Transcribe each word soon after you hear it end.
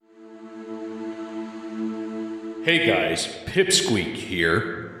Hey guys, Pipsqueak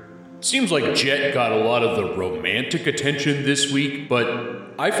here. Seems like Jet got a lot of the romantic attention this week,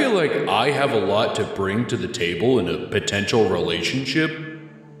 but I feel like I have a lot to bring to the table in a potential relationship.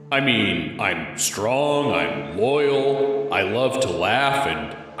 I mean, I'm strong, I'm loyal, I love to laugh,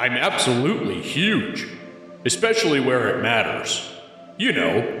 and I'm absolutely huge. Especially where it matters. You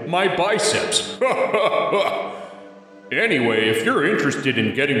know, my biceps. Anyway, if you're interested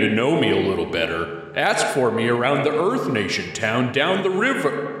in getting to know me a little better, ask for me around the Earth Nation town down the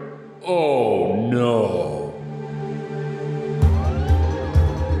river. Oh no.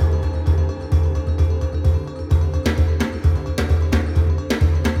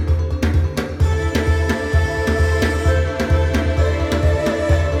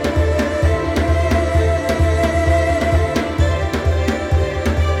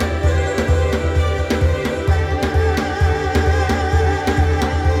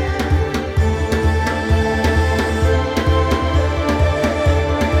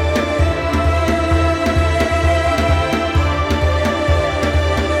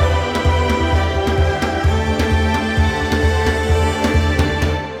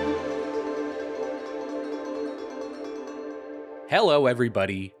 Hello,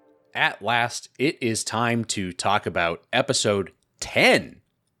 everybody. At last, it is time to talk about episode 10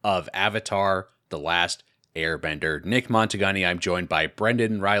 of Avatar: The Last Airbender. Nick Montagani, I'm joined by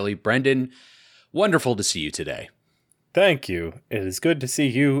Brendan Riley. Brendan, wonderful to see you today. Thank you. It is good to see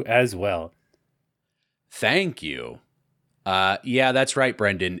you as well. Thank you. Yeah, that's right,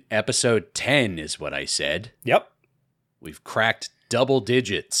 Brendan. Episode 10 is what I said. Yep. We've cracked double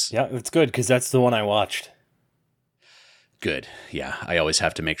digits. Yeah, that's good because that's the one I watched. Good. Yeah, I always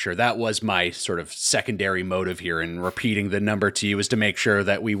have to make sure. That was my sort of secondary motive here in repeating the number to you, is to make sure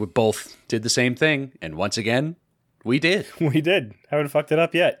that we would both did the same thing. And once again, we did. We did. Haven't fucked it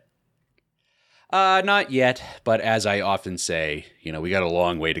up yet. Not yet, but as I often say, you know, we got a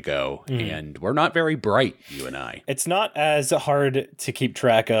long way to go, and we're not very bright, you and I. It's not as hard to keep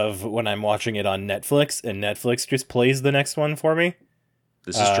track of when I'm watching it on Netflix, and Netflix just plays the next one for me.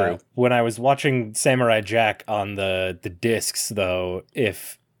 This is true. When I was watching Samurai Jack on the discs, though,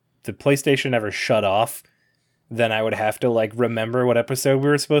 if the PlayStation ever shut off, then I would have to, like, remember what episode we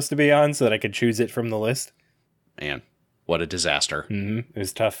were supposed to be on so that I could choose it from the list. Man, what a disaster. Mm-hmm. It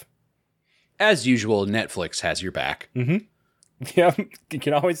was tough. As usual, Netflix has your back. Mm-hmm. Yeah, you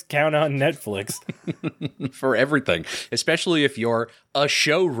can always count on Netflix. For everything, especially if you're a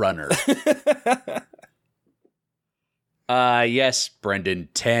showrunner. Yes, Brendan,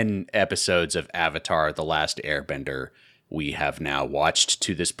 10 episodes of Avatar: The Last Airbender we have now watched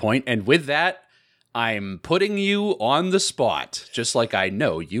to this point. And with that, I'm putting you on the spot, just like I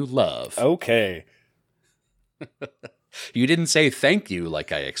know you love. Okay. You didn't say thank you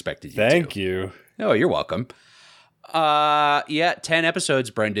like I expected you to. Thank you. Oh, you're welcome. Yeah, 10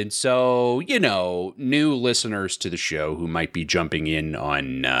 episodes, Brendan. So, you know, new listeners to the show who might be jumping in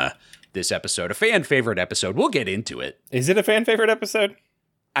on this episode, a fan favorite episode. We'll get into it. Is it a fan favorite episode?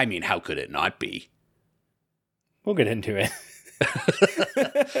 I mean, how could it not be? We'll get into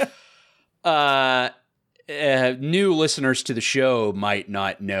it. New listeners to the show might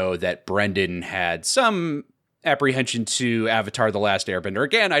not know that Brendan had some apprehension to Avatar: The Last Airbender.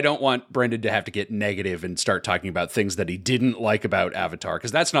 Again, I don't want Brendan to have to get negative and start talking about things that he didn't like about Avatar,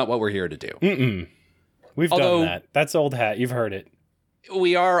 because that's not what we're here to do. Mm-mm. We've done that. That's old hat. You've heard it.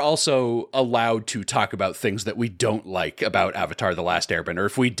 We are also allowed to talk about things that we don't like about Avatar: The Last Airbender.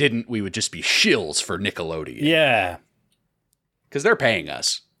 If we didn't, we would just be shills for Nickelodeon. Yeah. Because they're paying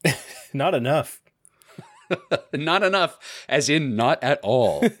us. Not enough. Not enough, as in not at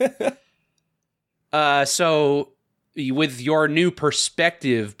all. So, with your new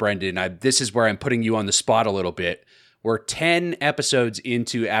perspective, Brendan, this is where I'm putting you on the spot a little bit. We're 10 episodes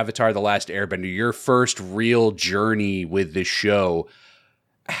into Avatar: The Last Airbender, your first real journey with this show.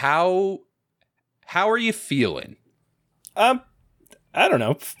 How are you feeling? I don't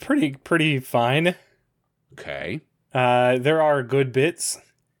know. Pretty fine. Okay. There are good bits.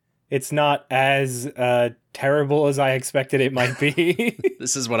 It's not as terrible as I expected it might be.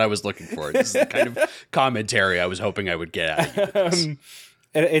 This is what I was looking for. This is the kind of commentary I was hoping I would get out of you with this.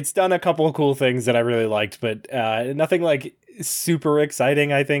 It's done a couple of cool things that I really liked, but nothing like super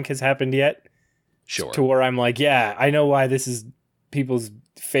exciting, I think, has happened yet. Sure. To where I'm like, yeah, I know why this is people's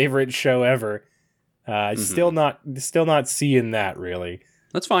favorite show ever. Still not seeing that, really.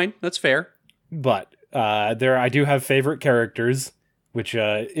 That's fine. That's fair. But I do have favorite characters, which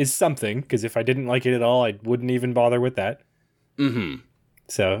is something, because if I didn't like it at all, I wouldn't even bother with that. Mm-hmm.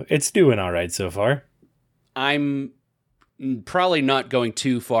 So it's doing all right so far. I'm probably not going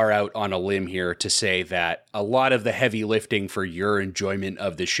too far out on a limb here to say that a lot of the heavy lifting for your enjoyment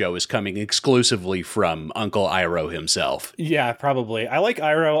of the show is coming exclusively from Uncle Iroh himself. Yeah, probably. I like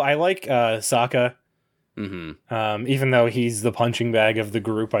Iroh. I like Sokka. Mm-hmm. Even though he's the punching bag of the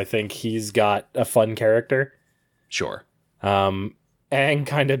group, I think he's got a fun character. Sure. Aang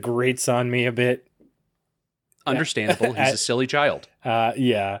kind of grates on me a bit. Understandable. He's a silly child.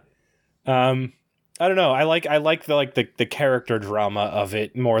 Yeah. I don't know. I like the character drama of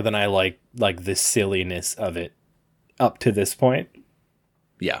it more than I like the silliness of it up to this point.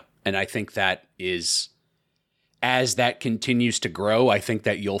 Yeah. And I think that is, as that continues to grow, I think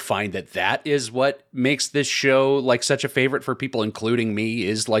that you'll find that is what makes this show like such a favorite for people, including me,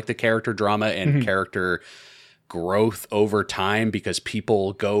 is like the character drama and character growth over time, because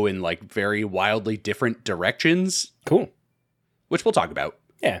people go in like very wildly different directions. Cool. Which we'll talk about.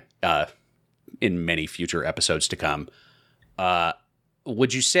 Yeah. In many future episodes to come. What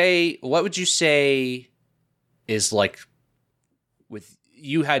would you say is like, with,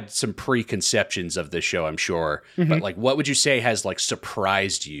 you had some preconceptions of this show, I'm sure, but like, what would you say has like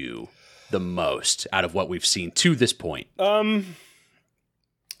surprised you the most out of what we've seen to this point? I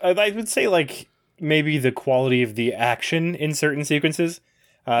would say like maybe the quality of the action in certain sequences.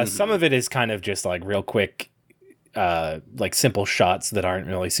 Some of it is kind of just like real quick, like simple shots that aren't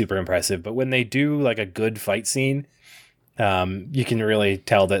really super impressive, but when they do like a good fight scene, you can really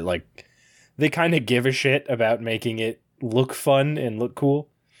tell that like they kind of give a shit about making it look fun and look cool.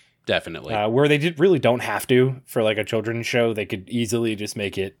 Definitely. Where they really don't have to for like a children's show. They could easily just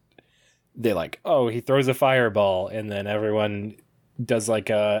make it, they're like, oh, he throws a fireball and then everyone does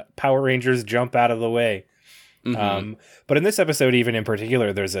like a Power Rangers jump out of the way. But in this episode, even in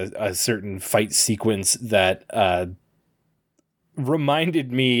particular, there's a certain fight sequence that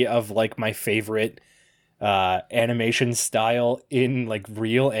reminded me of like my favorite animation style in like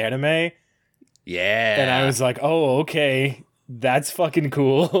real anime. Yeah. And I was like, oh, okay, that's fucking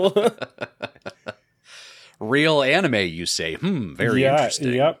cool. Real anime, you say? Very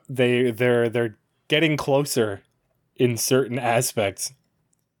interesting. Yep. They're getting closer in certain aspects.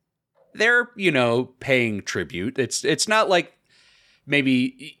 They're, paying tribute. It's not like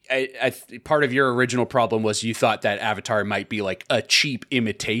maybe part of your original problem was you thought that Avatar might be like a cheap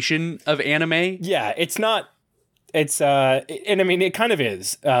imitation of anime. Yeah, it's not. It's and I mean it kind of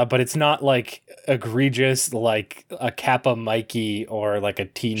is, but it's not like egregious like a Kappa Mikey or like a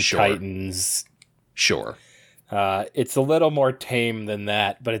Teen Titans. Sure. It's a little more tame than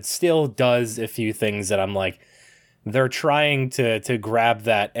that, but it still does a few things that I'm like, they're trying to grab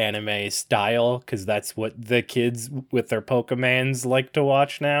that anime style because that's what the kids with their Pokemans like to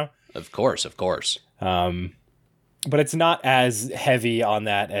watch now. Of course. But it's not as heavy on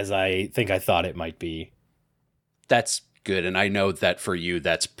that as I think I thought it might be. That's good. And I know that for you,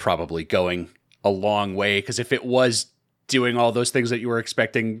 that's probably going a long way, because if it was doing all those things that you were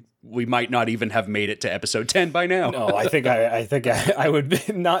expecting, we might not even have made it to episode 10 by now. No, I think I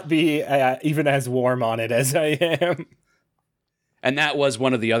would not be even as warm on it as I am. And that was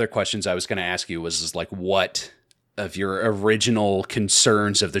one of the other questions I was going to ask you, was like, what of your original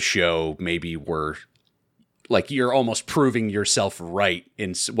concerns of the show maybe were like, you're almost proving yourself right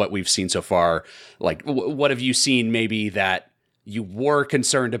in what we've seen so far. Like, what have you seen maybe that you were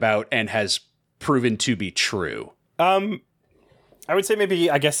concerned about and has proven to be true? I would say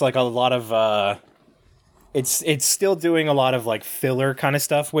maybe, I guess, like a lot of, it's still doing a lot of like filler kind of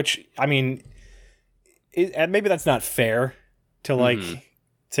stuff, which, I mean, maybe that's not fair to like,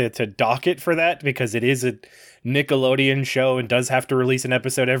 to dock it for that, because it is a Nickelodeon show and does have to release an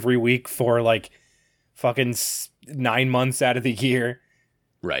episode every week for like fucking 9 months out of the year.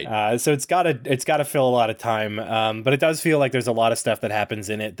 Right. So it's gotta fill a lot of time. But it does feel like there's a lot of stuff that happens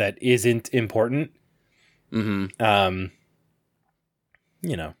in it that isn't important. But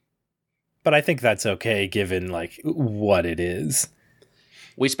I think that's okay given like what it is.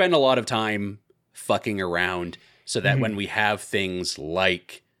 We spend a lot of time fucking around so that when we have things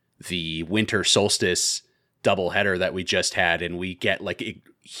like the winter solstice doubleheader that we just had, and we get like a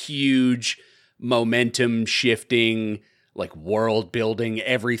huge momentum shifting, like world building,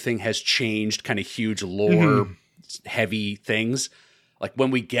 everything has changed, kind of huge lore heavy things. Like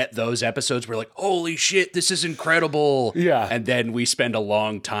when we get those episodes, we're like, holy shit, this is incredible. Yeah. And then we spend a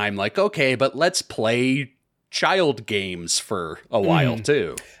long time like, okay, but let's play child games for a while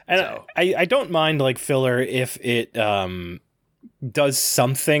too. And so. I don't mind like filler if it does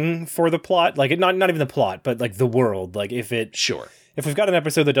something for the plot. Like not even the plot, but like the world. Like if it if we've got an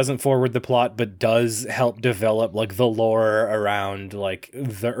episode that doesn't forward the plot but does help develop like the lore around like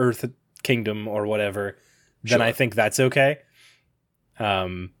the Earth Kingdom or whatever, then Sure. I think that's okay.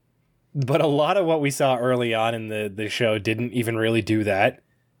 But a lot of what we saw early on in the show didn't even really do that.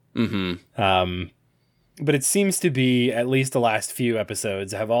 Mm-hmm. But it seems to be, at least the last few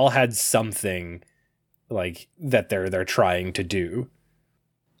episodes have all had something like that they're trying to do.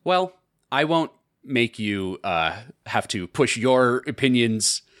 Well, I won't make you have to push your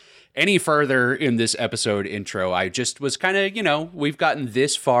opinions any further in this episode intro. I just was kind of, we've gotten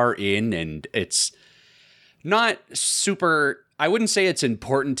this far in, and it's not super... I wouldn't say it's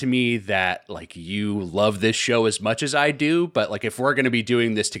important to me that, like, you love this show as much as I do, but, like, if we're going to be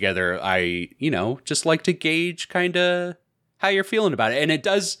doing this together, I, just like to gauge kind of how you're feeling about it. And it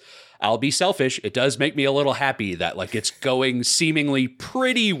does... I'll be selfish. It does make me a little happy that, like, it's going seemingly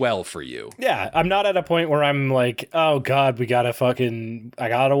pretty well for you. Yeah, I'm not at a point where I'm like, oh God, I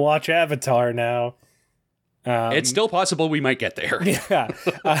gotta watch Avatar now. It's still possible we might get there. Yeah.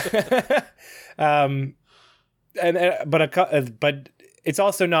 But it's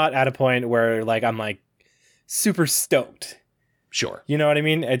also not at a point where, like, I'm like super stoked. Sure. You know what I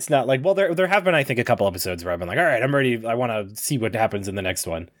mean? It's not like, well, there have been, I think, a couple episodes where I've been like, all right, I'm ready. I want to see what happens in the next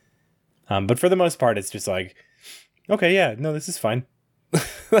one. But for the most part, it's just like, okay, yeah, no, this is fine.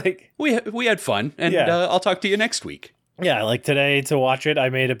 Like, we had fun, and Yeah. I'll talk to you next week. yeah, like today to watch it, I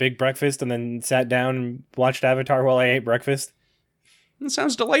made a big breakfast and then sat down and watched Avatar while I ate breakfast. That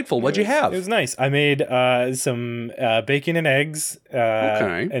sounds delightful. What'd you have? It was nice. I made some bacon and eggs,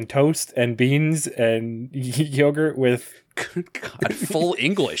 Okay. and toast and beans and yogurt with God, full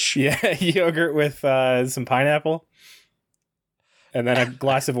English. yogurt with some pineapple, and then a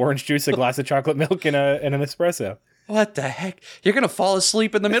glass of orange juice, a glass of chocolate milk, and an espresso. What the heck? You're gonna fall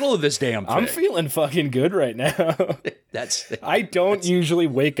asleep in the middle of this damn thing. I'm feeling fucking good right now. I don't usually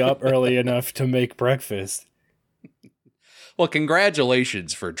wake up early enough to make breakfast. Well,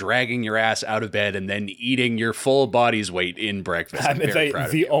 congratulations for dragging your ass out of bed and then eating your full body's weight in breakfast. I'm very proud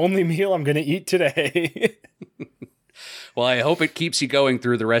of you. The only meal I'm going to eat today. Well, I hope it keeps you going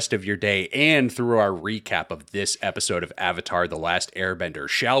through the rest of your day and through our recap of this episode of Avatar: The Last Airbender.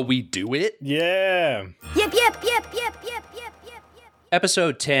 Shall we do it? Yeah. Yep, yep, yep, yep, yep, yep, yep.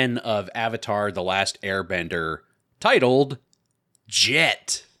 Episode 10 of Avatar: The Last Airbender, titled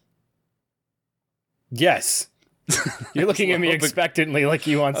Jet. Yes. You're looking at me expectantly like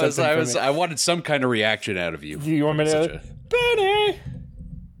you want something from me. I wanted some kind of reaction out of you. You want me to... Benny!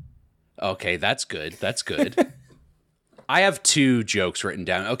 Okay, that's good. That's good. I have 2 jokes written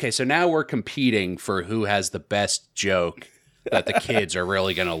down. Okay, so now we're competing for who has the best joke that the kids are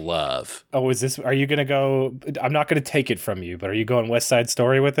really going to love. Oh, are you going to go... I'm not going to take it from you, but are you going West Side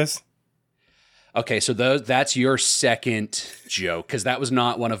Story with this? Okay, so that's your second joke, because that was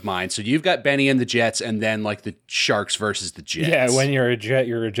not one of mine. So you've got Benny and the Jets, and then, like, the Sharks versus the Jets. Yeah, when you're a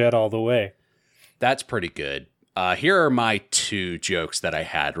jet all the way. That's pretty good. Here are my 2 jokes that I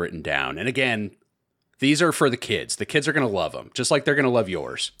had written down. And again, these are for the kids. The kids are going to love them, just like they're going to love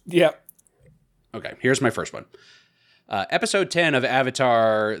yours. Yep. Okay, here's my first one. Episode 10 of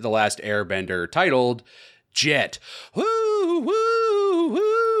Avatar: The Last Airbender, titled Jet. Woo, woo,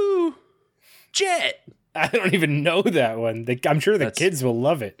 woo. Jet. I don't even know that one. I'm sure the kids will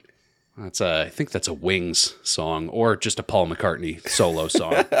love it. I think that's a Wings song, or just a Paul McCartney solo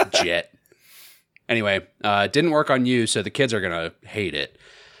song. Jet. Anyway, didn't work on you, so the kids are gonna hate it.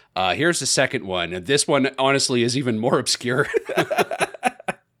 Here's the second one, and this one honestly is even more obscure.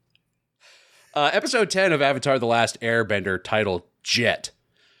 Episode 10 of Avatar: The Last Airbender, titled Jet.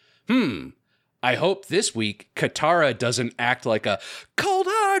 I hope this week Katara doesn't act like a cold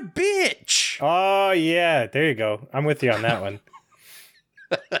hard bitch. Oh, yeah. There you go. I'm with you on that one.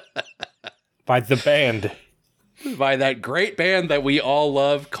 By the band. By that great band that we all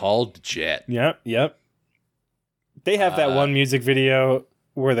love called Jet. Yep. They have that one music video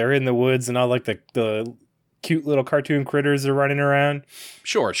where they're in the woods and all like the cute little cartoon critters are running around.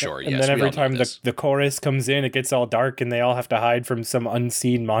 Sure. And Yes, then every time the chorus comes in, it gets all dark and they all have to hide from some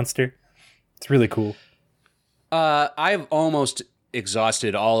unseen monster. It's really cool. I've almost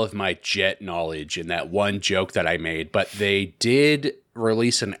exhausted all of my Jet knowledge in that one joke that I made, but they did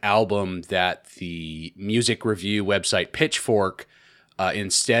release an album that the music review website Pitchfork,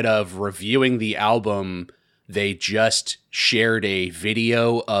 instead of reviewing the album, they just shared a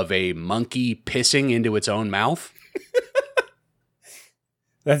video of a monkey pissing into its own mouth.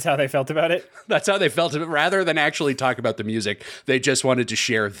 That's how they felt about it? That's how they felt about it. Rather than actually talk about the music, they just wanted to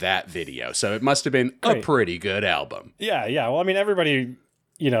share that video. So it must have been a pretty good album. Yeah. Well, I mean, everybody,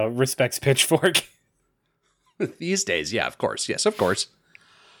 respects Pitchfork. These days, yeah, of course. Yes, of course.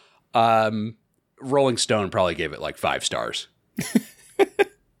 Rolling Stone probably gave it like 5 stars.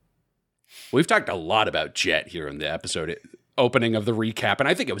 We've talked a lot about Jet here in the episode opening of the recap, and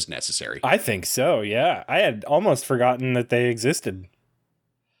I think it was necessary. I think so, yeah. I had almost forgotten that they existed.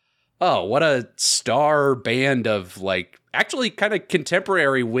 Oh, what a star band of, like, actually kind of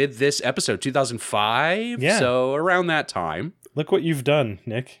contemporary with this episode, 2005? Yeah. So around that time. Look what you've done,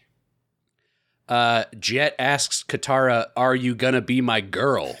 Nick. Jet asks Katara, "Are you gonna be my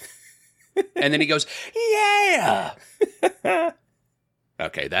girl?" And then he goes, "Yeah."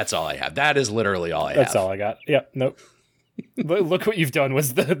 Okay, that's all I have. That is literally all I have. That's all I got. Yeah, nope. Look what you've done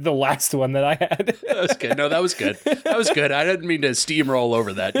was the last one that I had. That was good. No, that was good. That was good. I didn't mean to steamroll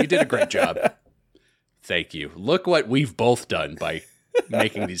over that. You did a great job. Thank you. Look what we've both done by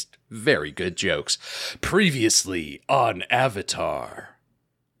making these very good jokes. Previously on Avatar.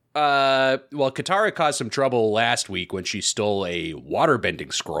 Well, Katara caused some trouble last week when she stole a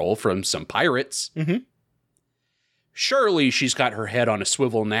waterbending scroll from some pirates. Mm-hmm. Surely she's got her head on a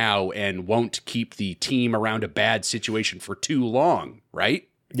swivel now and won't keep the team around a bad situation for too long, right?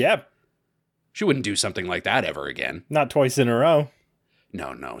 Yeah. She wouldn't do something like that ever again. Not twice in a row.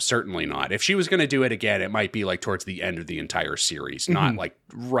 No, certainly not. If she was going to do it again, it might be like towards the end of the entire series, not like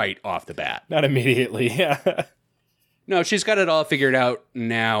right off the bat. Not immediately, yeah. No, she's got it all figured out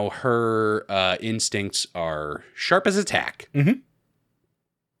now. Her instincts are sharp as a tack. Mm-hmm.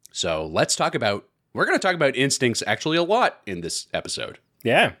 So we're going to talk about instincts actually a lot in this episode.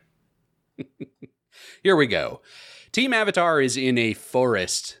 Yeah. Here we go. Team Avatar is in a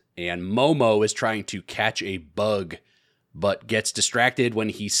forest, and Momo is trying to catch a bug, but gets distracted when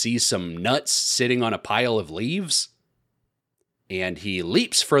he sees some nuts sitting on a pile of leaves. And he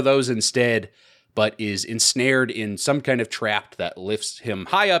leaps for those instead, but is ensnared in some kind of trap that lifts him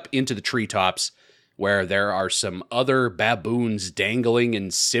high up into the treetops, where there are some other baboons dangling in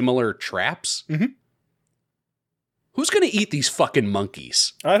similar traps. Mm-hmm. Who's going to eat these fucking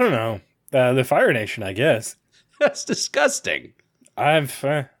monkeys? I don't know. The Fire Nation, I guess. That's disgusting. Like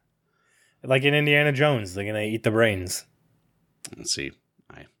in Indiana Jones, they're going to eat the brains. Let's see.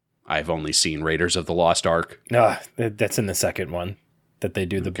 I've only seen Raiders of the Lost Ark. No, that's in the second one that they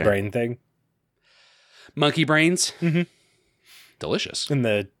do the brain thing. Monkey brains? Mm-hmm. Delicious. In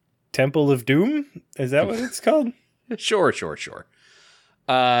the Temple of Doom? Is that what it's called? Sure.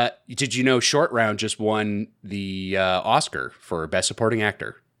 Did you know Short Round just won the Oscar for Best Supporting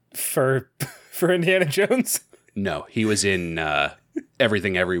Actor? For Indiana Jones? No, he was in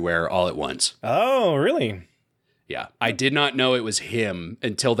Everything Everywhere All at Once. Oh, really? Yeah. I did not know it was him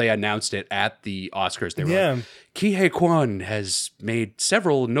until they announced it at the Oscars. They were like, Ki-hei Kwan has made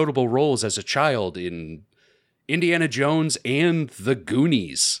several notable roles as a child in Indiana Jones and The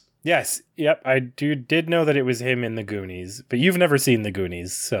Goonies. Yes. Yep. I did know that it was him in The Goonies, but you've never seen The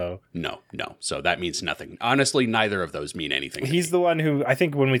Goonies, so. No. So that means nothing. Honestly, neither of those mean anything. He's the one who, I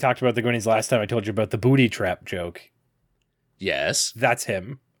think when we talked about The Goonies last time, I told you about the booty trap joke. Yes. That's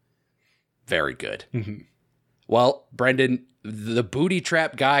him. Very good. Mm-hmm. Well, Brendan, the booty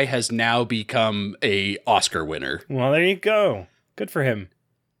trap guy has now become a Oscar winner. Well, there you go. Good for him.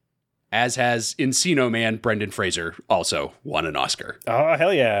 As has Encino Man Brendan Fraser also won an Oscar. Oh,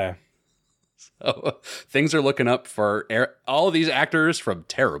 hell yeah. So things are looking up for all of these actors from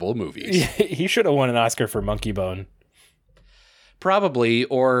terrible movies. He should have won an Oscar for Monkey Bone. Probably,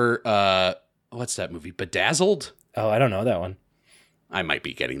 or what's that movie? Bedazzled? Oh, I don't know that one. I might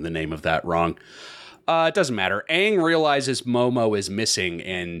be getting the name of that wrong. It doesn't matter. Aang realizes Momo is missing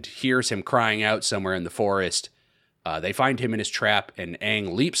and hears him crying out somewhere in the forest. They find him in his trap, and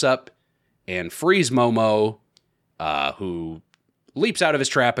Aang leaps up and frees Momo, who leaps out of his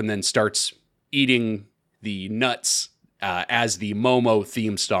trap and then starts eating the nuts as the Momo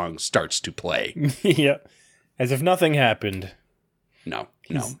theme song starts to play. Yeah. As if nothing happened. No.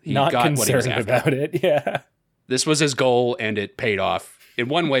 He not got concerned what he was about it. Yeah. This was his goal, and it paid off in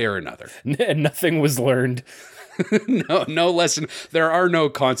one way or another. And nothing was learned. No lesson. There are no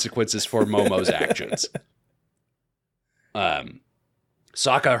consequences for Momo's actions.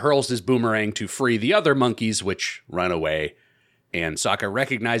 Sokka hurls his boomerang to free the other monkeys, which run away. And Sokka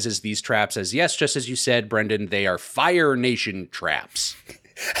recognizes these traps as, yes, just as you said, Brendan, they are Fire Nation traps.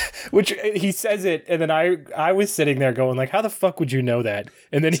 Which he says it, and then I was sitting there going like, how the fuck would you know that?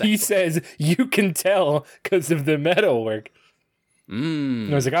 And then he says, you can tell because of the metalwork.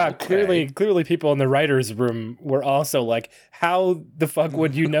 And I was like, okay. Clearly people in the writer's room were also like, how the fuck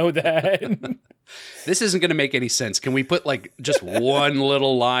would you know that? This isn't going to make any sense. Can we put like just one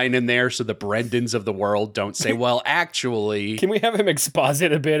little line in there so the Brendans of the world don't say, well, actually... Can we have him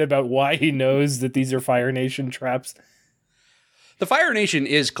exposit a bit about why he knows that these are Fire Nation traps? The Fire Nation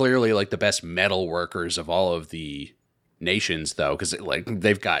is clearly like the best metal workers of all of the nations, though, because like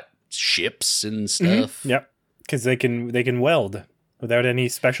they've got ships and stuff. Yep. Because they can weld without any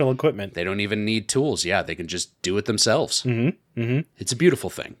special equipment. They don't even need tools. Yeah, they can just do it themselves. Mm-hmm. It's a beautiful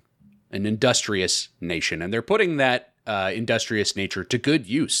thing. An industrious nation. And they're putting that industrious nature to good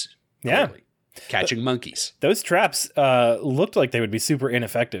use. Yeah. Clearly. Catching monkeys. Those traps looked like they would be super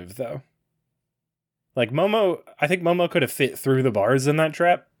ineffective, though. Like Momo, I think Momo could have fit through the bars in that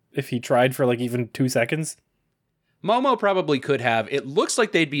trap if he tried for like even 2 seconds. Momo probably could have. It looks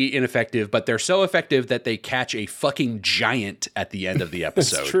like they'd be ineffective, but they're so effective that they catch a fucking giant at the end of the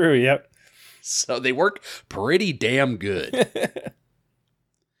episode. That's true, yep. So they work pretty damn good.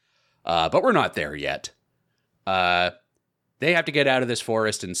 But we're not there yet. They have to get out of this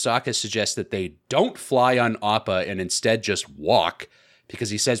forest, and Sokka suggests that they don't fly on Appa and instead just walk,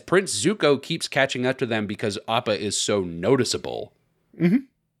 because he says Prince Zuko keeps catching up to them because Appa is so noticeable. Mm-hmm.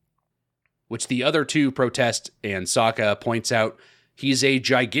 Which the other two protest, and Sokka points out he's a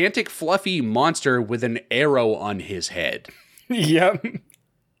gigantic fluffy monster with an arrow on his head. Yep.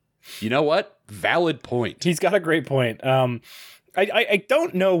 You know what? Valid point. He's got a great point. I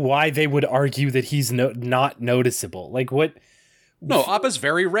don't know why they would argue that he's not noticeable. Like, what? No, Appa's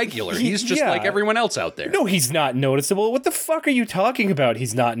very regular. He's just like everyone else out there. No, he's not noticeable. What the fuck are you talking about?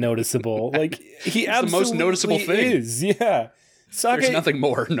 He's not noticeable. Like, he absolutely the most noticeable thing. is. Yeah. There's nothing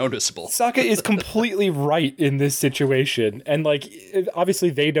more noticeable. Sokka is completely right in this situation. And, like, obviously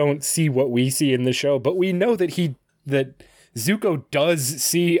they don't see what we see in the show, but we know that Zuko does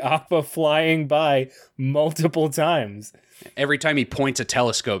see Appa flying by multiple times. Every time he points a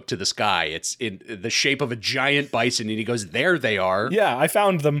telescope to the sky, it's in the shape of a giant bison, and he goes, there they are. Yeah, I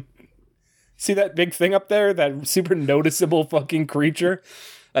found them. See that big thing up there? That super noticeable fucking creature?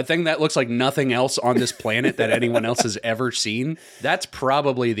 A thing that looks like nothing else on this planet that anyone else has ever seen? That's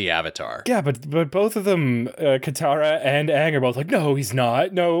probably the Avatar. Yeah, but both of them, Katara and Aang, are both like, no, he's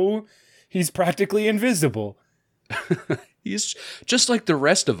not. No, he's practically invisible. He's just like the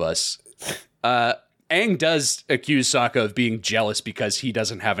rest of us. Aang does accuse Sokka of being jealous because he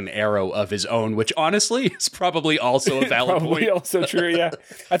doesn't have an arrow of his own, which honestly is probably also a valid Probably point. also true, yeah.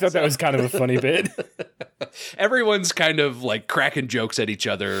 I thought that was kind of a funny bit. Everyone's kind of like cracking jokes at each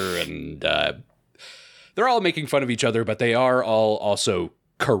other, and they're all making fun of each other, but they are all also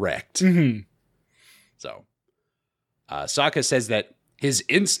correct. Mm-hmm. So Sokka says that his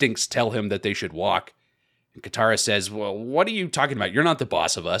instincts tell him that they should walk. And Katara says, well, what are you talking about? You're not the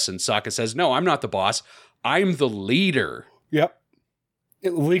boss of us. And Sokka says, no, I'm not the boss. I'm the leader. Yep.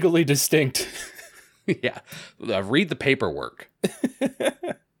 Legally distinct. Yeah. Read the paperwork.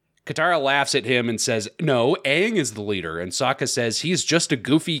 Katara laughs at him and says, no, Aang is the leader. And Sokka says he's just a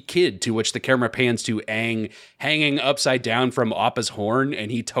goofy kid, to which the camera pans to Aang hanging upside down from Appa's horn. And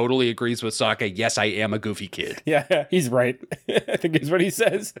he totally agrees with Sokka. Yes, I am a goofy kid. Yeah, he's right. I think is what he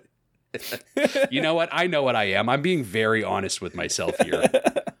says. You know what? I know what I am. I'm being very honest with myself here.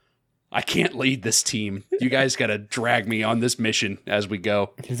 I can't lead this team. You guys got to drag me on this mission as we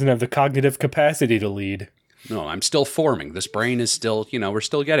go. He doesn't have the cognitive capacity to lead. No, I'm still forming. This brain is still, we're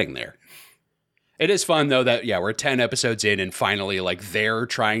still getting there. It is fun, though, that, we're 10 episodes in and finally, they're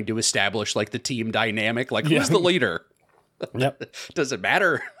trying to establish, the team dynamic. Who's the leader? Yep. Does it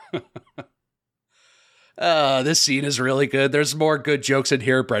matter? This scene is really good. There's more good jokes in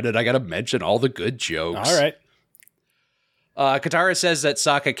here, Brendan. I got to mention all the good jokes. All right. Katara says that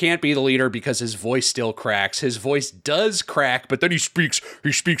Sokka can't be the leader because his voice still cracks. His voice does crack, but then he speaks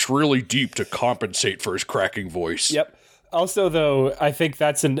really deep to compensate for his cracking voice. Yep. Also, though, I think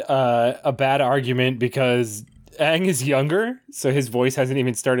that's a bad argument because Aang is younger, so his voice hasn't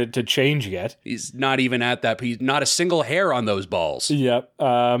even started to change yet. He's not even at that. He's not a single hair on those balls. Yep.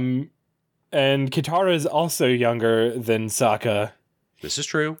 And Katara is also younger than Sokka. This is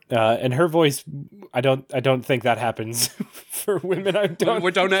true. And her voice, I don't think that happens for women. I don't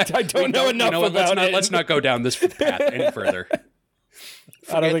know enough about it. Let's not go down this path any further.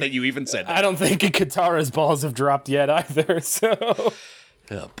 Forget that you even said that. I don't think Katara's balls have dropped yet either. So,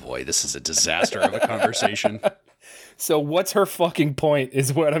 oh boy, this is a disaster of a conversation. So what's her fucking point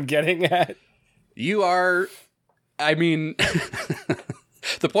is what I'm getting at. You are,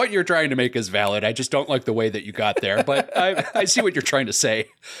 the point you're trying to make is valid. I just don't like the way that you got there, but I see what you're trying to say.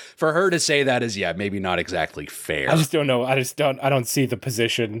 For her to say that is, maybe not exactly fair. I just don't know. I don't see the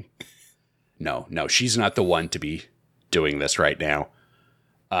position. No, she's not the one to be doing this right now.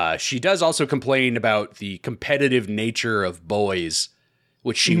 She does also complain about the competitive nature of boys,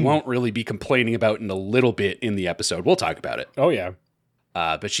 which she won't really be complaining about in a little bit in the episode. We'll talk about it. Oh, yeah.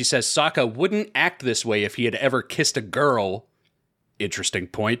 But she says Sokka wouldn't act this way if he had ever kissed a girl. Interesting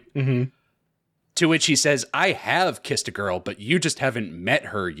point. Mm-hmm. To which he says, I have kissed a girl, but you just haven't met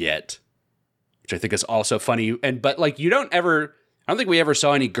her yet. Which I think is also funny. But like, I don't think we ever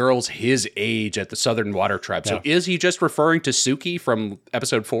saw any girls his age at the Southern Water Tribe. So is he just referring to Suki from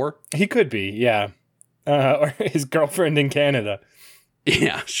episode 4? He could be, yeah. Or his girlfriend in Canada.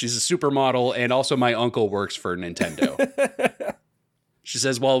 Yeah, she's a supermodel, and also my uncle works for Nintendo. She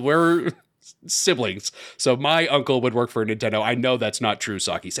says, well, we're siblings, so my uncle would work for Nintendo. I know that's not true,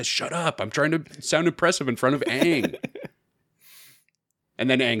 Saki says, shut up. I'm trying to sound impressive in front of Aang. And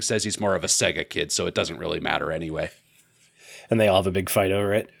then Aang says he's more of a Sega kid, so it doesn't really matter anyway. And they all have a big fight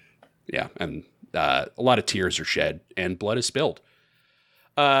over it. Yeah, and a lot of tears are shed, and blood is spilled.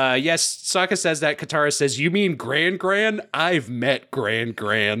 Yes, Sokka says that. Katara says, you mean Gran? I've met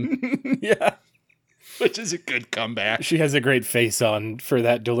Gran. Yeah. Which is a good comeback. She has a great face on for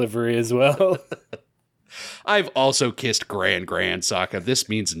that delivery as well. I've also kissed Gran, Sokka. This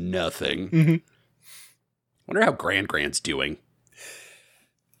means nothing. Mm-hmm. Wonder how Gran's doing.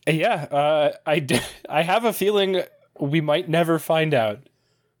 Yeah, I have a feeling we might never find out.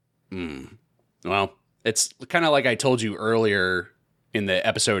 Well, it's kind of like I told you earlier in the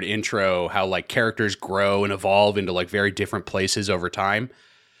episode intro, how like characters grow and evolve into like very different places over time.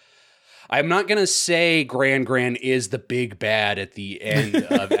 I'm not going to say Gran is the big bad at the end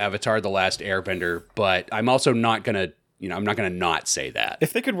of Avatar: The Last Airbender, but I'm also not going to, I'm not going to not say that.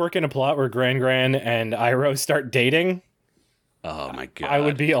 If they could work in a plot where Gran and Iroh start dating, oh my God, I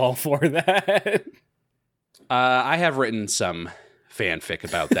would be all for that. I have written some fanfic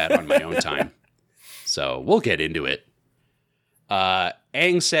about that on my own time, so we'll get into it.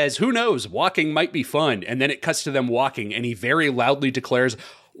 Aang says, who knows, walking might be fun. And then it cuts to them walking, and he very loudly declares,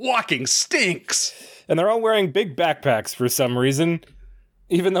 walking stinks. And they're all wearing big backpacks for some reason,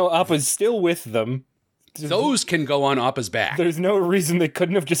 even though Appa's still with them. Those can go on Appa's back. There's no reason they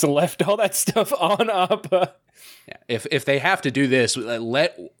couldn't have just left all that stuff on Appa. Yeah, if they have to do this,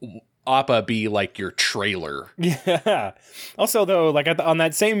 let Appa be like your trailer. Yeah. Also, though, like on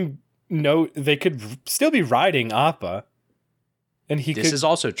that same note, they could still be riding Appa. And This is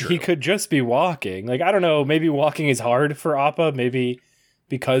also true. He could just be walking. Like, I don't know, maybe walking is hard for Appa. Maybe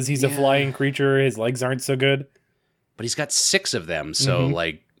because he's a flying creature, his legs aren't so good. But he's got 6 of them, so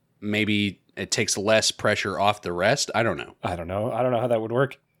like maybe it takes less pressure off the rest. I don't know. I don't know how that would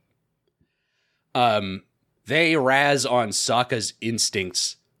work. They razz on Sokka's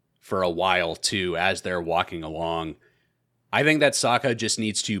instincts for a while too as they're walking along. I think that Sokka just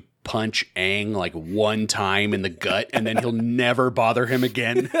needs to punch Aang like one time in the gut, and then he'll never bother him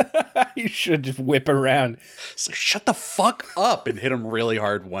again. You should just whip around. So shut the fuck up and hit him really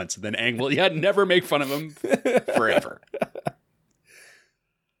hard once, and then Aang will never make fun of him forever.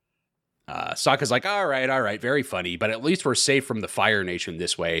 Sokka's like, all right, very funny, but at least we're safe from the Fire Nation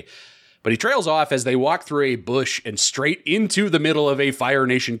this way. But he trails off as they walk through a bush and straight into the middle of a Fire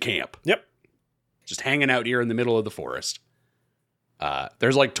Nation camp. Yep. Just hanging out here in the middle of the forest.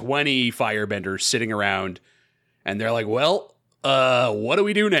 There's like 20 firebenders sitting around, and they're like, well, what do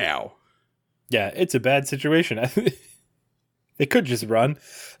we do now? Yeah, it's a bad situation. They could just run.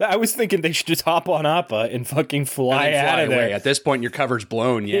 I was thinking they should just hop on Appa and fucking fly out of there. At this point, your cover's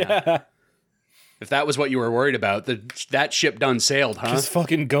blown, yeah. If that was what you were worried about, that ship done sailed, huh? Just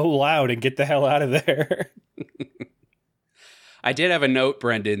fucking go loud and get the hell out of there. I did have a note,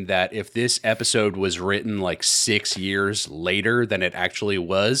 Brendan, that if this episode was written like 6 years later than it actually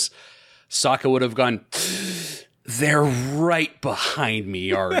was, Sokka would have gone, they're right behind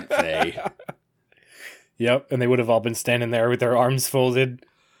me, aren't they? Yep, and they would have all been standing there with their arms folded.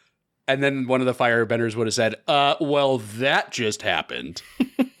 And then one of the firebenders would have said, well, that just happened.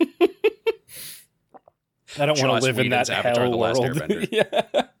 I don't want to live in that Avatar: hell The Last world. Airbender.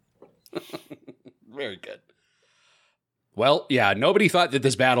 Yeah. Very good. Well, yeah, nobody thought that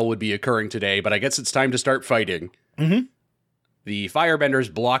this battle would be occurring today, but I guess it's time to start fighting. Mm-hmm. The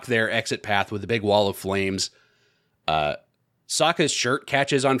firebenders block their exit path with a big wall of flames. Sokka's shirt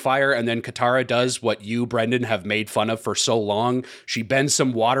catches on fire, and then Katara does what you, Brendan, have made fun of for so long. She bends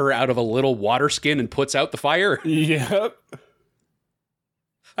some water out of a little water skin and puts out the fire. Yep.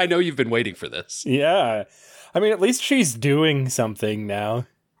 I know you've been waiting for this. Yeah. I mean, at least she's doing something now.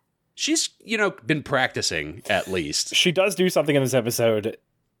 She's, been practicing, at least. She does do something in this episode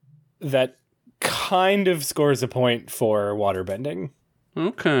that kind of scores a point for waterbending.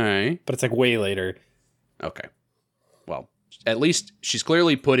 Okay. But it's like way later. Okay. Well, at least she's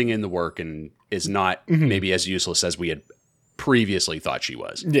clearly putting in the work and is not maybe as useless as we had previously thought she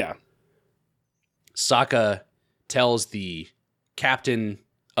was. Yeah. Sokka tells the captain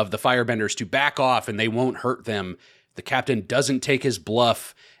of the firebenders to back off and they won't hurt them. The captain doesn't take his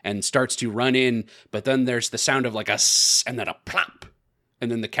bluff and starts to run in, but then there's the sound of like a s and then a plop.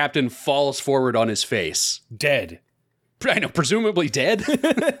 And then the captain falls forward on his face. Dead. I know, presumably dead.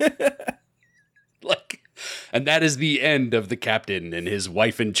 And that is the end of the captain, and his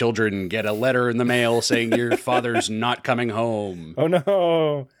wife and children get a letter in the mail saying your father's not coming home. Oh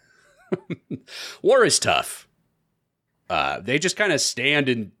no. War is tough. They just kind of stand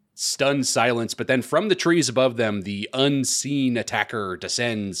in stunned silence, but then from the trees above them, the unseen attacker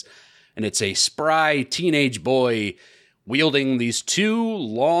descends, and it's a spry teenage boy wielding these two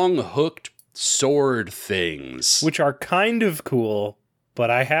long hooked sword things. Which are kind of cool, but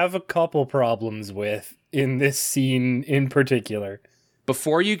I have a couple problems with in this scene in particular.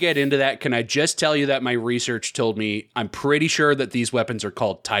 Before you get into that, can I just tell you that my research told me I'm pretty sure that these weapons are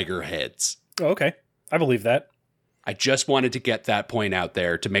called tiger heads. Okay, I believe that. I just wanted to get that point out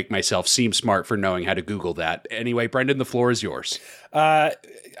there to make myself seem smart for knowing how to Google that. Anyway, Brendan, the floor is yours.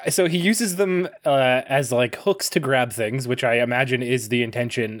 So he uses them as like hooks to grab things, which I imagine is the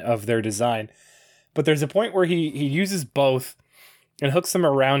intention of their design. But there's a point where he uses both and hooks them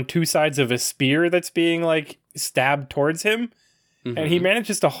around two sides of a spear that's being like stabbed towards him. Mm-hmm. And he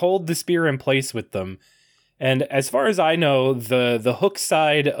manages to hold the spear in place with them. And as far as I know, the hook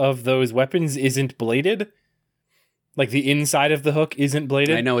side of those weapons isn't bladed. Like the inside of the hook isn't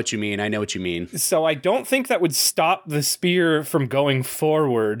bladed. I know what you mean. So I don't think that would stop the spear from going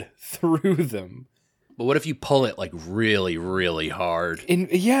forward through them. But what if you pull it like really, really hard?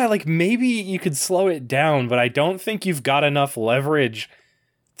 Yeah, like maybe you could slow it down, but I don't think you've got enough leverage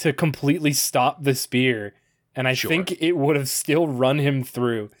to completely stop the spear. And I think it would have still run him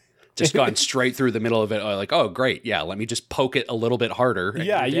through. Just gone straight through the middle of it. Like, oh, great. Yeah, let me just poke it a little bit harder.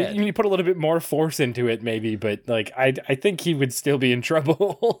 Yeah, you put a little bit more force into it maybe, but like I think he would still be in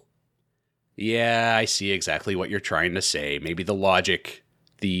trouble. Yeah, I see exactly what you're trying to say. Maybe the logic,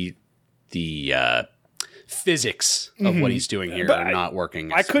 the physics of what he's doing here are not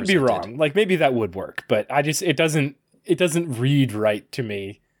working. I could be wrong. Like maybe that would work, but it doesn't read right to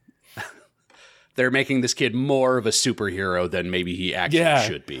me. They're making this kid more of a superhero than maybe he actually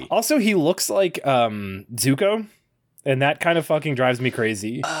should be. Also, he looks like Zuko, and that kind of fucking drives me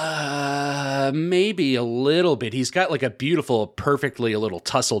crazy. Maybe a little bit. He's got like a beautiful, perfectly a little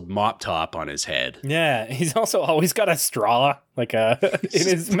tussled mop top on his head. Yeah, he's also always got a straw, like in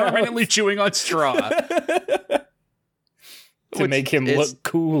his mouth. Permanently chewing on straw. To make him look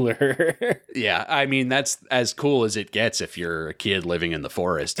cooler. Yeah, I mean, that's as cool as it gets if you're a kid living in the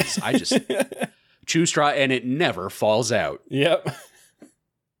forest. I just chew straw and it never falls out. Yep.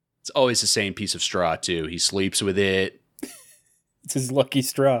 It's always the same piece of straw, too. He sleeps with it. It's his lucky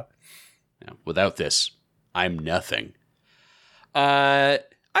straw. Yeah, without this, I'm nothing. I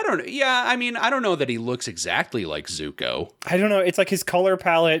don't know. Yeah, I mean, I don't know that he looks exactly like Zuko. I don't know. It's like his color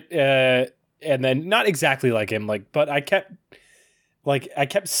palette, and then not exactly like him, but I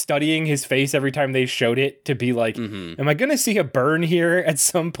kept studying his face every time they showed it to be like, am I going to see a burn here at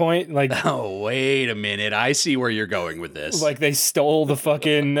some point? Like, oh, wait a minute. I see where you're going with this. Like they stole the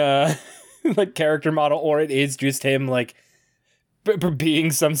fucking like character model, or it is just him like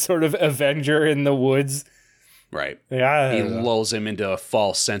being some sort of Avenger in the woods. Right. Yeah. He lulls him into a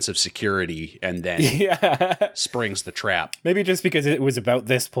false sense of security and then springs the trap. Maybe just because it was about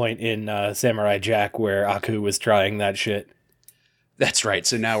this point in Samurai Jack where Aku was trying that shit. That's right.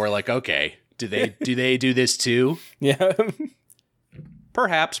 So now we're like, okay, do they do this too? Yeah.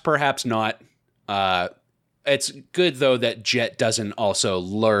 Perhaps not. It's good though that Jet doesn't also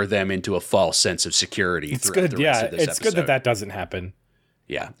lure them into a false sense of security. It's good. Yeah, it's good that doesn't happen.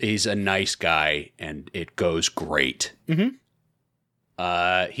 Yeah, he's a nice guy, and it goes great. Mm-hmm.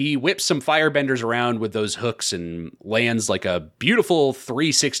 He whips some firebenders around with those hooks and lands like a beautiful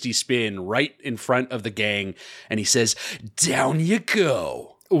 360 spin right in front of the gang, and he says, "Down you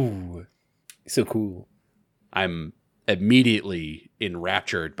go." Ooh, so cool. I'm immediately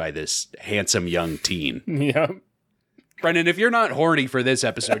enraptured by this handsome young teen. Yeah. Brendan, if you're not horny for this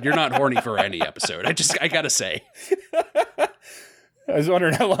episode, you're not horny for any episode. I gotta say. I was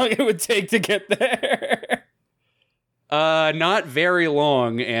wondering how long it would take to get there. Not very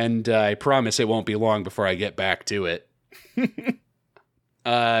long, and I promise it won't be long before I get back to it.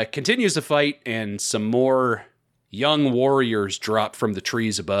 Continues the fight, and some more young warriors drop from the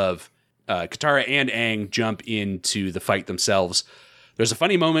trees above. Katara and Aang jump into the fight themselves. There's a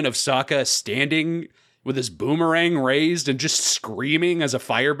funny moment of Sokka standing with his boomerang raised and just screaming as a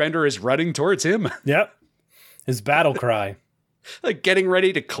firebender is running towards him. Yep. His battle cry. Like getting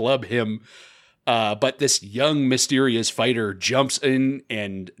ready to club him. But this young, mysterious fighter jumps in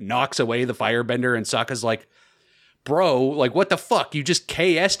and knocks away the firebender, and Sokka's like, bro, like, what the fuck? You just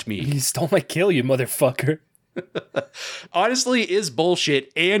KS'd me. You stole my kill, you motherfucker. Honestly, is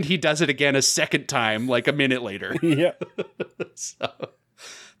bullshit, and he does it again a second time, like a minute later. Yeah. So,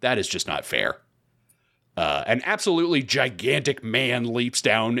 that is just not fair. An absolutely gigantic man leaps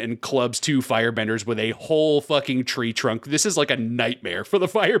down and clubs two firebenders with a whole fucking tree trunk. This is like a nightmare for the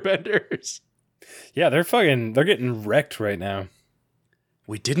firebenders. Yeah, they're getting wrecked right now.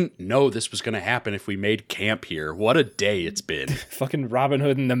 We didn't know this was going to happen if we made camp here. What a day it's been. Fucking Robin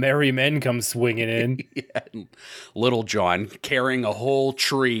Hood and the Merry Men come swinging in. Yeah, Little John carrying a whole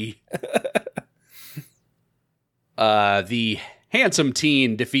tree. The handsome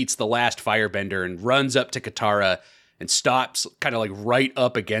teen defeats the last firebender and runs up to Katara and stops kind of like right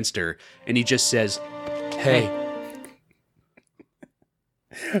up against her. And he just says, "Hey."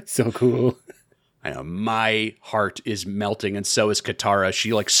 So cool. I know, my heart is melting, and so is Katara.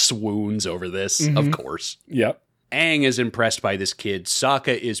 She, like, swoons over this, of course. Yep. Aang is impressed by this kid.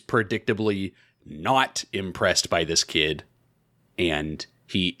 Sokka is predictably not impressed by this kid. And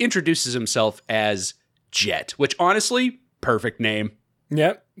he introduces himself as Jet, which, honestly, perfect name.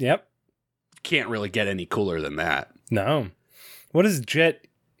 Yep. Can't really get any cooler than that. No. What is Jet?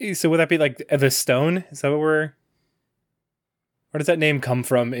 So would that be like the stone? Is that what we're... Where does that name come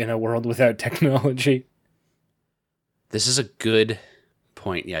from in a world without technology? This is a good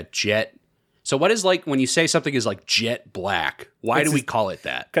point. Yeah, Jet. So what is, like, when you say something is like jet black, why do we call it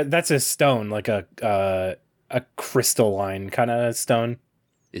that? That's a stone, like a crystalline kind of stone.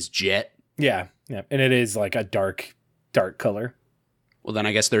 Is jet? Yeah. And it is like a dark color. Well, then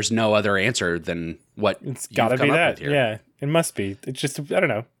I guess there's no other answer than what It's gotta be that. Yeah, it must be. It's just, I don't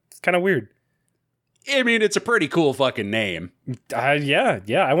know. It's kind of weird. I mean, it's a pretty cool fucking name. Yeah.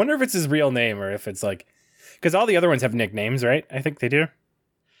 I wonder if it's his real name or if it's like... Because all the other ones have nicknames, right? I think they do.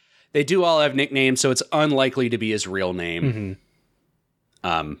 They do all have nicknames, so it's unlikely to be his real name.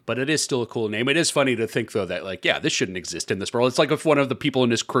 Mm-hmm. But it is still a cool name. It is funny to think, though, that, like, yeah, this shouldn't exist in this world. It's like if one of the people in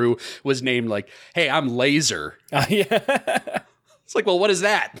his crew was named, like, hey, I'm Laser. Yeah. It's like, well, what is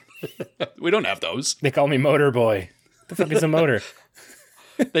that? We don't have those. They call me Motor Boy. The fuck is a motor?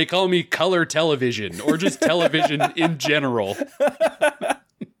 They call me Color Television, or just television in general.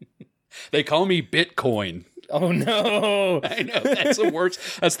 They call me Bitcoin. Oh, no. I know, that's the worst.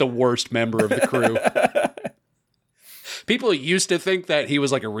 That's the worst member of the crew. People used to think that he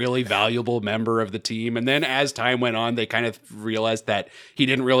was like a really valuable member of the team, and then as time went on, they kind of realized that he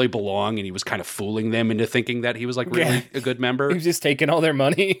didn't really belong, and he was kind of fooling them into thinking that he was like really a good member. He was just taking all their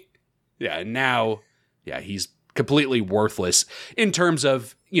money. Yeah, and now, he's completely worthless in terms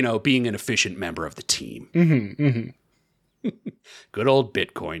of, being an efficient member of the team. Good old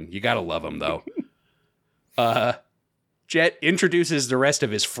Bitcoin. You gotta love him, though. Jet introduces the rest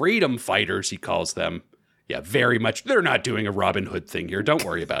of his freedom fighters, he calls them. Yeah, very much. They're not doing a Robin Hood thing here. Don't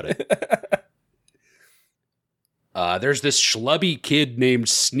worry about it. There's this schlubby kid named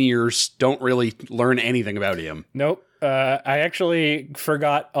Sneers. Don't really learn anything about him. Nope. I actually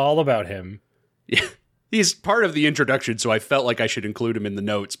forgot all about him. Yeah. He's part of the introduction, so I felt like I should include him in the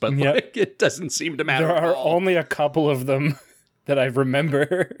notes, but like, it doesn't seem to matter. There are only a couple of them that I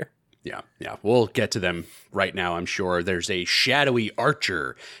remember. Yeah. We'll get to them right now, I'm sure. There's a shadowy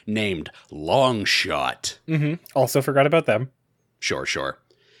archer named Longshot. Also forgot about them. Sure.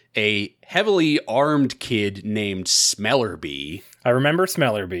 A heavily armed kid named Smellerbee. I remember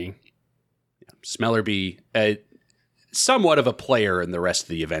Smellerbee. Smellerbee, somewhat of a player in the rest of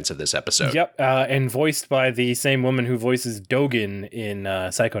the events of this episode. Yep, and voiced by the same woman who voices Dogen in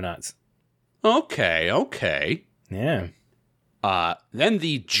Psychonauts. Okay. Yeah. Then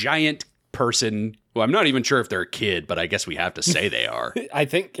the giant person, well, I'm not even sure if they're a kid, but I guess we have to say they are. I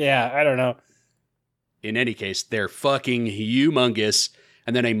think, I don't know. In any case, they're fucking humongous,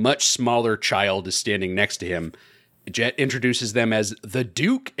 and then a much smaller child is standing next to him. Jet introduces them as the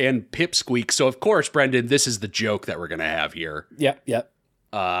Duke and Pipsqueak. So, of course, Brendan, this is the joke that we're going to have here. Yep.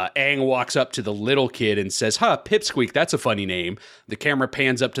 Aang walks up to the little kid and says, Pipsqueak, that's a funny name. The camera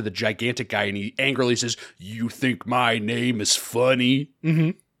pans up to the gigantic guy, and he angrily says, you think my name is funny?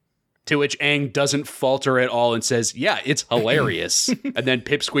 Mm-hmm. To which Aang doesn't falter at all and says, yeah, it's hilarious. And then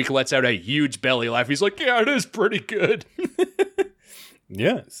Pipsqueak lets out a huge belly laugh. He's like, yeah, it is pretty good.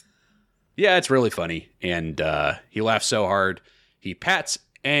 Yes. Yeah, it's really funny. And he laughs so hard. He pats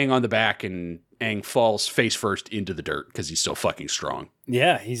Aang on the back, and Aang falls face first into the dirt because he's so fucking strong.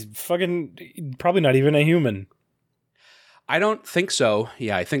 Yeah, he's fucking probably not even a human. I don't think so.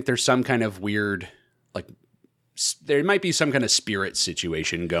 Yeah, I think there's some kind of weird, like, there might be some kind of spirit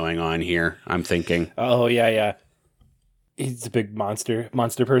situation going on here, I'm thinking. Oh, yeah. He's a big monster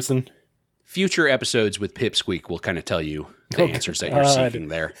person. future episodes with Pipsqueak will kind of tell you the answers that you're seeking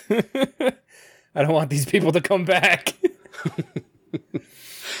there. I don't want these people to come back.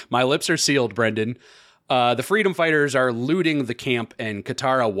 My lips are sealed, Brendan. The freedom fighters are looting the camp, and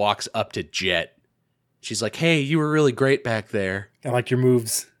Katara walks up to Jet. She's like, hey, you were really great back there. I like your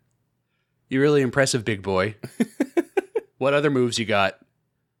moves. You're really impressive, big boy. What other moves you got?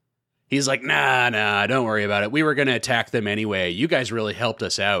 He's like, nah, don't worry about it. We were going to attack them anyway. You guys really helped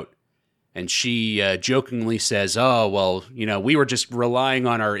us out. And she jokingly says, oh, well, we were just relying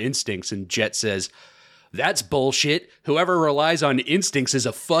on our instincts. And Jet says, that's bullshit. Whoever relies on instincts is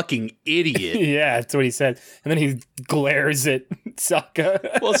a fucking idiot. Yeah, that's what he said. And then he glares at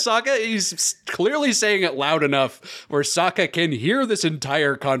Sokka. Well, Sokka, he's clearly saying it loud enough where Sokka can hear this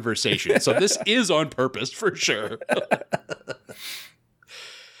entire conversation. So this is on purpose for sure.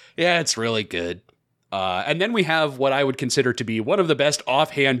 Yeah, it's really good. And then we have what I would consider to be one of the best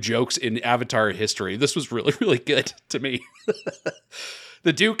offhand jokes in Avatar history. This was really, really good to me.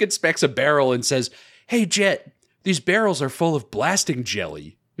 The Duke inspects a barrel and says, hey, Jet, these barrels are full of blasting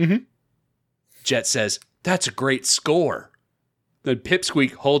jelly. Mm-hmm. Jet says, that's a great score. Then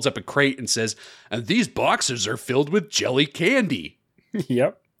Pipsqueak holds up a crate and says, and these boxes are filled with jelly candy.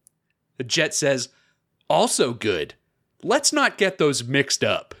 Yep. The Jet says, also good. Let's not get those mixed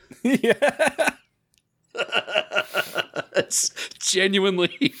up. Yeah. That's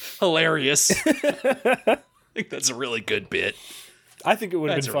genuinely hilarious. I think that's a really good bit. I think it would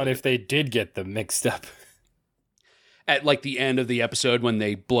have been fun really if they did get them mixed up. At like the end of the episode when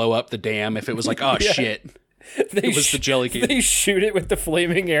they blow up the dam, if it was like, oh Yeah. shit, it was the jelly candy. They shoot it with the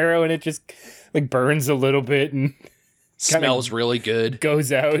flaming arrow and it just like burns a little bit and Smells really good.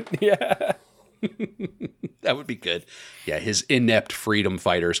 goes out. Yeah. That would be good. Yeah, his inept freedom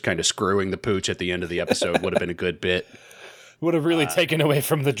fighters kind of screwing the pooch at the end of the episode would have been a good bit. Would have really taken away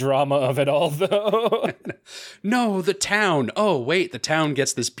from the drama of it all, though. No, the town. Oh, wait, the town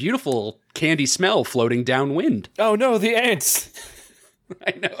gets this beautiful candy smell floating downwind. Oh no, the ants.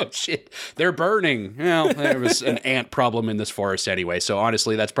 I know, shit. They're burning. Well, there was an ant problem in this forest anyway, so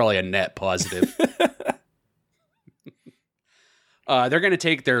honestly, that's probably a net positive. They're going to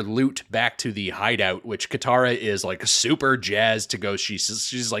take their loot back to the hideout, which Katara is like super jazzed to go.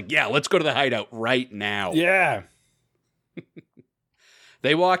 She's like, yeah, let's go to the hideout right now. Yeah.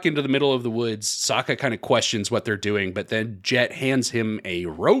 They walk into the middle of the woods. Sokka kind of questions what they're doing, but then Jet hands him a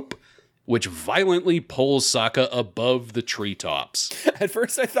rope, which violently pulls Sokka above the treetops. At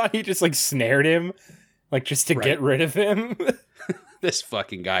first I thought he just like snared him, like just to get rid of him. This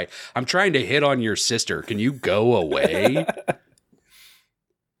fucking guy. I'm trying to hit on your sister. Can you go away?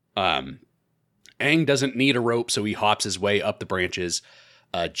 Aang doesn't need a rope, so he hops his way up the branches.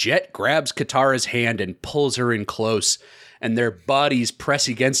 Jet grabs Katara's hand and pulls her in close, and their bodies press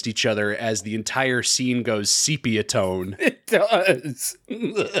against each other as the entire scene goes sepia tone. It does.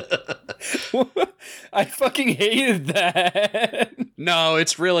 I fucking hated that. No,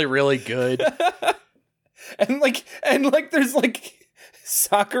 it's really, really good. and there's like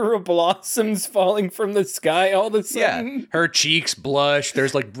sakura blossoms falling from the sky all of a sudden. Yeah, her cheeks blush.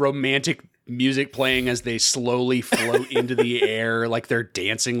 There's like romantic music playing as they slowly float into the air, like they're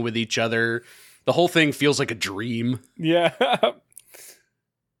dancing with each other. The whole thing feels like a dream. Yeah.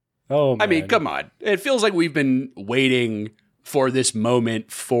 Oh, man. I mean, come on. It feels like we've been waiting for this moment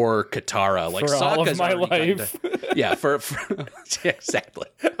for Katara. Like for all Sokka's of my already life. Yeah, for yeah, exactly.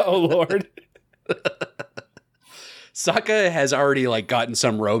 Oh, Lord. Sokka has already like gotten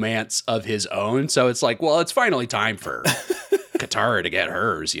some romance of his own, so it's like, well, it's finally time for Katara to get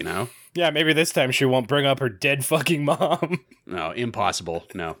hers, you know? Yeah, maybe this time she won't bring up her dead fucking mom. No, impossible.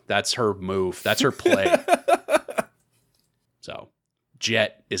 No, that's her move. That's her play. So,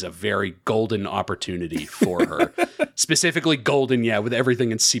 Jet is a very golden opportunity for her. Specifically golden, yeah, with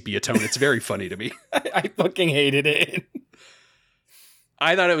everything in sepia tone. It's very funny to me. I fucking hated it.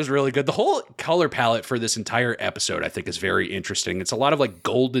 I thought it was really good. The whole color palette for this entire episode, I think, is very interesting. It's a lot of like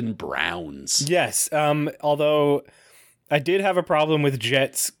golden browns. Yes, although I did have a problem with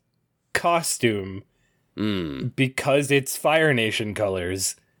Jet's costume because it's Fire Nation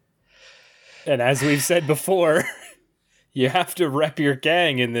colors. And as we've said before, you have to rep your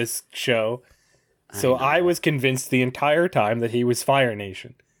gang in this show. So I was convinced the entire time that he was Fire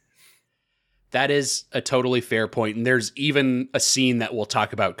Nation. That is a totally fair point. And there's even a scene that we'll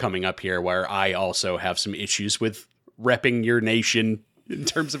talk about coming up here where I also have some issues with repping your nation in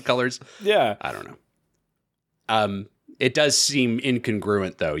terms of colors. Yeah. I don't know. It does seem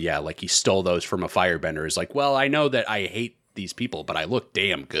incongruent, though. Yeah, like he stole those from a firebender. It's like, well, I know that I hate these people, but I look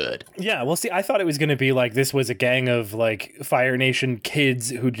damn good. Yeah, well, see, I thought it was going to be like this was a gang of like Fire Nation kids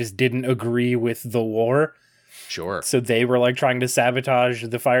who just didn't agree with the war. Sure. So they were like trying to sabotage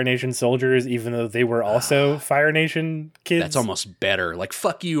the Fire Nation soldiers, even though they were also Fire Nation kids. That's almost better. Like,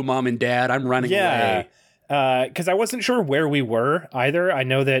 fuck you, mom and dad. I'm running away. Because I wasn't sure where we were either. I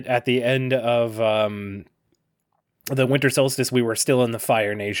know that at the end of the winter solstice, we were still in the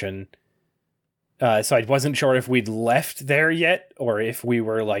Fire Nation. So I wasn't sure if we'd left there yet or if we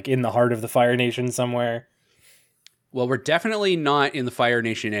were like in the heart of the Fire Nation somewhere. Well, we're definitely not in the Fire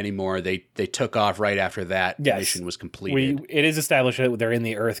Nation anymore. They took off right after that mission was completed. It is established that they're in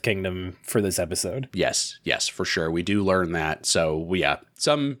the Earth Kingdom for this episode. Yes, for sure. We do learn that. So,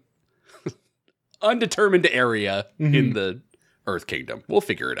 some undetermined area in the Earth Kingdom. We'll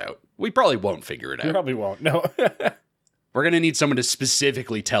figure it out. We probably won't figure it out. We probably won't, no. We're going to need someone to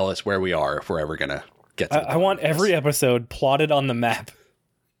specifically tell us where we are if we're ever going to get to I want every episode plotted on the map.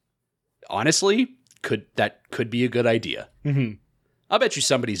 Honestly, that could be a good idea. Mm-hmm. I'll bet you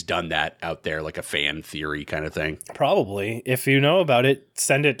somebody's done that out there, like a fan theory kind of thing. Probably. If you know about it,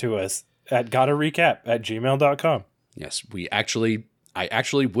 send it to us at gottarecap@gmail.com. Yes, I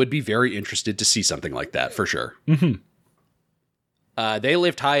actually would be very interested to see something like that, for sure. Mm-hmm. They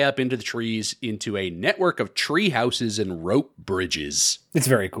lived high up into the trees, into a network of tree houses and rope bridges. It's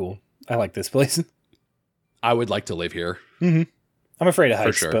very cool. I like this place. I would like to live here. Mm-hmm. I'm afraid of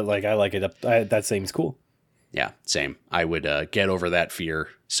heights, sure. but like I like it. That seems cool. Yeah, same. I would get over that fear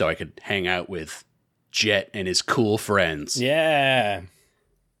so I could hang out with Jet and his cool friends. Yeah.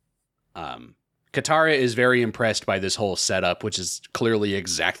 Katara is very impressed by this whole setup, which is clearly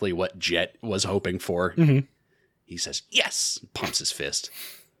exactly what Jet was hoping for. Mm-hmm. He says, yes, pumps his fist.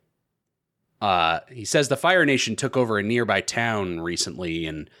 He says the Fire Nation took over a nearby town recently,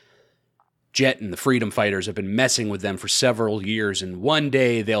 and Jet and the Freedom Fighters have been messing with them for several years, and one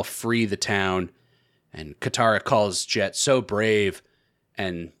day they'll free the town. And Katara calls Jet so brave,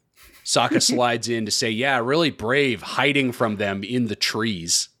 and Sokka slides in to say, yeah, really brave, hiding from them in the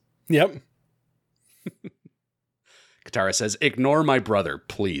trees. Yep. Katara says, ignore my brother,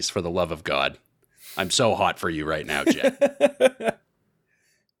 please, for the love of God. I'm so hot for you right now, Jet.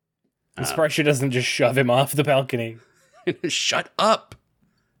 I'm surprised she doesn't just shove him off the balcony. Shut up.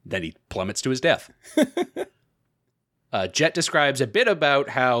 Then he plummets to his death. Jet describes a bit about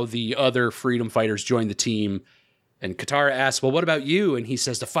how the other freedom fighters joined the team. And Katara asks, well, what about you? And he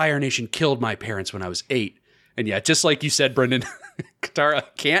says, the Fire Nation killed my parents when I was 8. And yeah, just like you said, Brendan, Katara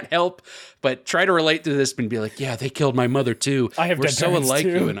can't help but try to relate to this and be like, yeah, they killed my mother too. We're so alike, too.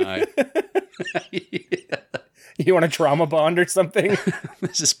 you and I. You want a trauma bond or something?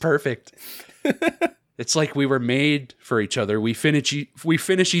 This is perfect. It's like we were made for each other. We finish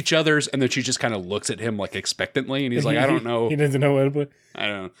each other's, and then she just kind of looks at him like expectantly, and he's like, I don't know. He doesn't know what. I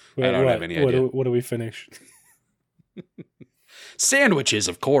don't have any idea. What do we finish? Sandwiches,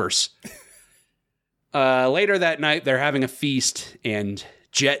 of course. Later that night, they're having a feast, and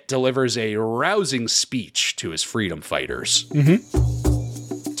Jet delivers a rousing speech to his freedom fighters.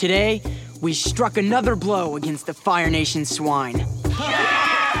 Mm-hmm. Today, we struck another blow against the Fire Nation swine.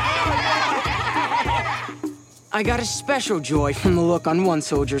 I got a special joy from the look on one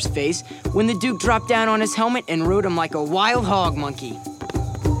soldier's face when the Duke dropped down on his helmet and rode him like a wild hog monkey.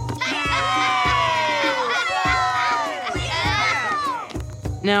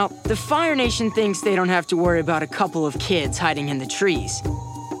 Now, the Fire Nation thinks they don't have to worry about a couple of kids hiding in the trees.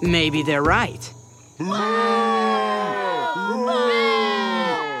 Maybe they're right.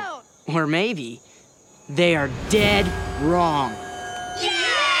 Or maybe they are dead wrong.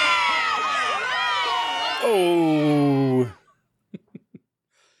 Oh.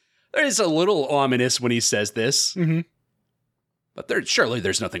 There is a little ominous when he says this. Mm-hmm. But surely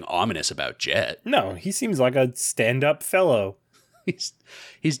there's nothing ominous about Jet. No, he seems like a stand-up fellow.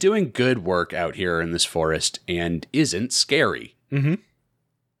 He's doing good work out here in this forest and isn't scary. Mm-hmm.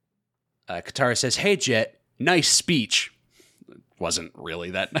 Katara says, hey, Jet, nice speech. Wasn't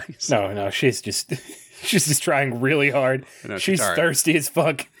really that nice. No, she's just trying really hard. No, She's Katara, thirsty as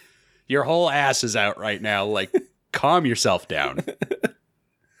fuck. Your whole ass is out right now. Like, calm yourself down.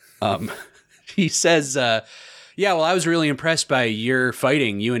 He says, yeah, well, I was really impressed by your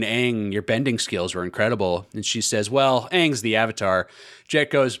fighting. You and Aang, your bending skills were incredible. And she says, well, Aang's the Avatar.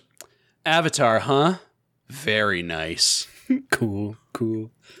 Jet goes, Avatar, huh? Very nice. Cool.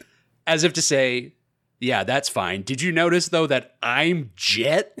 As if to say, yeah, that's fine. Did you notice, though, that I'm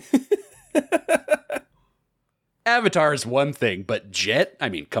Jet? Avatar is one thing, but Jet? I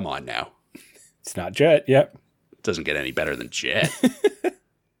mean, come on now. It's not Jet, yep. It doesn't get any better than Jet.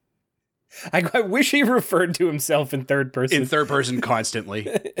 I wish he referred to himself in third person. In third person constantly.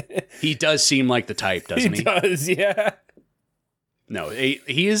 He does seem like the type, doesn't he? He does, yeah. No,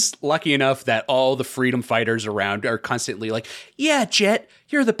 he is lucky enough that all the freedom fighters around are constantly like, yeah, Jet,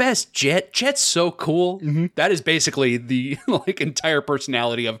 you're the best, Jet. Jet's so cool. Mm-hmm. That is basically the like entire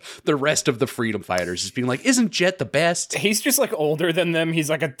personality of the rest of the freedom fighters, is being like, isn't Jet the best? He's just like older than them. He's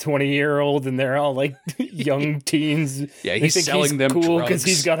like a 20-year-old and they're all like young teens. Yeah, he's selling them cool drugs. because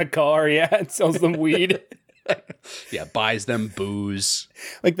he's got a car, yeah, and sells them weed. Yeah, buys them booze.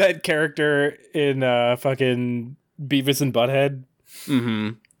 Like that character in fucking Beavis and Butthead.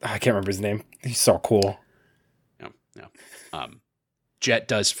 Mm-hmm. I can't remember his name. He's so cool. Yeah. Jet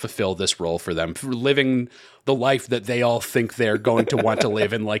does fulfill this role for them, for living the life that they all think they're going to want to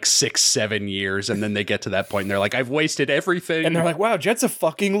live in like 6-7 years, and then they get to that point and they're like, I've wasted everything. And they're like, wow, Jet's a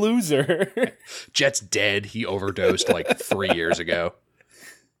fucking loser. Jet's dead. He overdosed like 3 years ago.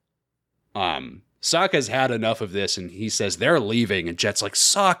 Sokka's had enough of this and he says they're leaving, and Jet's like,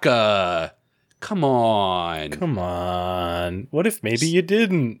 Sokka, come on. Come on. What if maybe you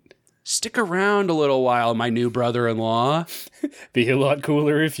didn't? Stick around a little while, my new brother-in-law. Be a lot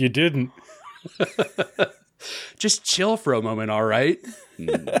cooler if you didn't. Just chill for a moment, all right?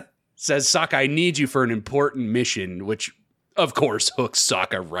 Says, Sokka, I need you for an important mission, which, of course, hooks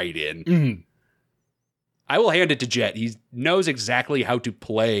Sokka right in. Mm. I will hand it to Jet. He knows exactly how to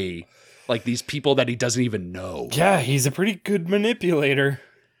play like these people that he doesn't even know. Yeah, he's a pretty good manipulator.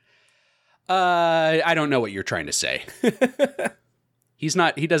 I don't know what you're trying to say. He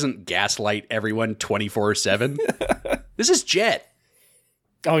doesn't gaslight everyone 24/7. This is Jet.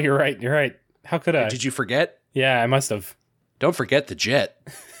 Oh, you're right. How could I? Did you forget? Yeah, I must have. Don't forget the Jet.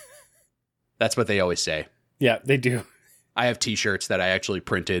 That's what they always say. Yeah, they do. I have t-shirts that I actually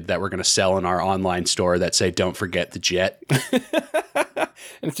printed that we're going to sell in our online store that say, don't forget the Jet.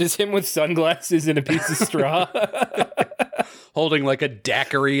 And it's just him with sunglasses and a piece of straw. Holding like a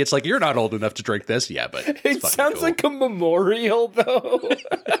daiquiri. It's like, you're not old enough to drink this. Yeah, but it sounds cool. Like a memorial, though.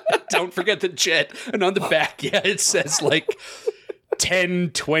 Don't forget the Jet. And on the back, yeah, it says like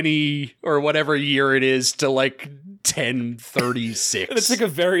 1020 or whatever year it is to like 1036. And it's like a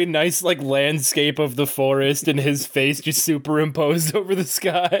very nice like landscape of the forest and his face just superimposed over the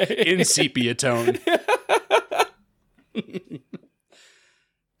sky. In sepia tone.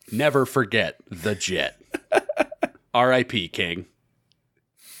 Never forget the Jet. R.I.P. King.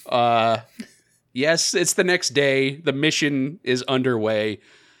 Yes, it's the next day. The mission is underway.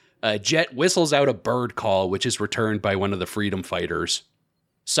 Jet whistles out a bird call, which is returned by one of the freedom fighters.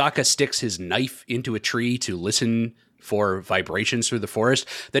 Sokka sticks his knife into a tree to listen for vibrations through the forest.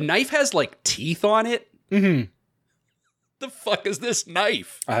 The knife has like teeth on it. Mm-hmm. The fuck is this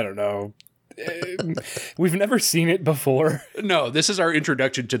knife? I don't know. We've never seen it before. No, this is our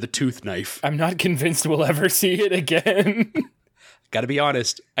introduction to the tooth knife. I'm not convinced we'll ever see it again. Gotta be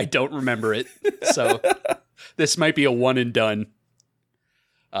honest, I don't remember it. So this might be a one and done.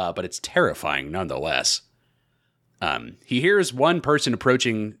 But it's terrifying nonetheless. He hears one person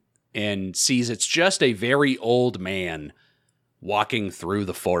approaching and sees it's just a very old man walking through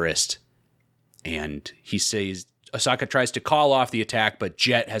the forest. And he says, Sokka tries to call off the attack, but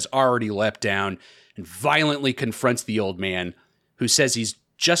Jet has already leapt down and violently confronts the old man, who says he's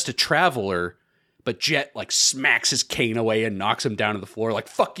just a traveler, but Jet like smacks his cane away and knocks him down to the floor like,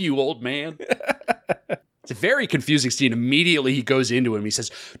 fuck you, old man. It's a very confusing scene. Immediately he goes into him. He says,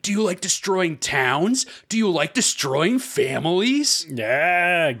 do you like destroying towns? Do you like destroying families?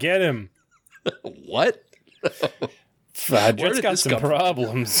 Yeah, get him. What? Jet's got some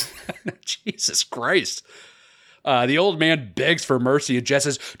problems. Jesus Christ. The old man begs for mercy, and Jet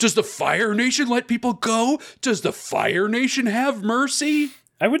says, does the Fire Nation let people go? Does the Fire Nation have mercy?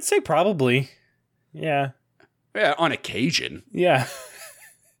 I would say probably. Yeah. Yeah, on occasion. Yeah.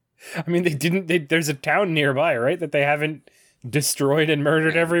 I mean, there's a town nearby, right, that they haven't destroyed and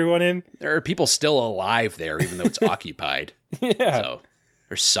murdered everyone in? There are people still alive there, even though it's occupied. Yeah. So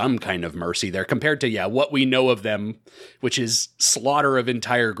there's some kind of mercy there compared to, what we know of them, which is slaughter of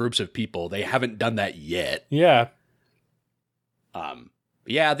entire groups of people. They haven't done that yet. Yeah.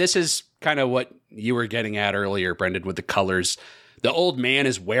 Yeah, this is kind of what you were getting at earlier, Brendan, with the colors. The old man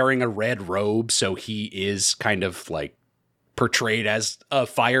is wearing a red robe, so he is kind of like portrayed as a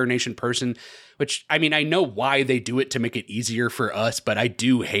Fire Nation person, which, I mean, I know why they do it to make it easier for us, but I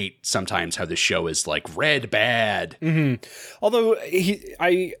do hate sometimes how the show is like red bad. Mm-hmm. Although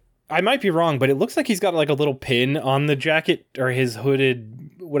I might be wrong, but it looks like he's got like a little pin on the jacket or his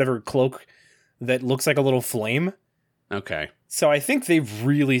hooded whatever cloak that looks like a little flame. Okay. So I think they've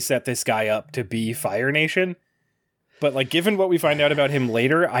really set this guy up to be Fire Nation. But like, given what we find out about him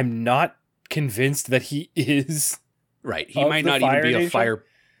later, I'm not convinced that he is. Right. He might not even be a fire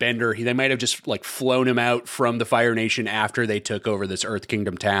bender. They might have just like flown him out from the Fire Nation after they took over this Earth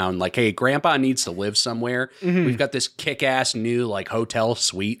Kingdom town. Like, hey, Grandpa needs to live somewhere. We've got this kick-ass new like hotel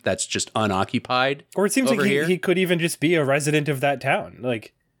suite that's just unoccupied. Or it seems like he could even just be a resident of that town.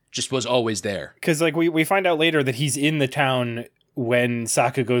 Like, just was always there. Because like we find out later that he's in the town when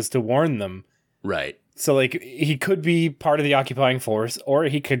Sokka goes to warn them. Right. So like he could be part of the occupying force, or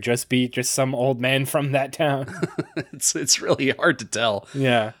he could just be just some old man from that town. It's really hard to tell.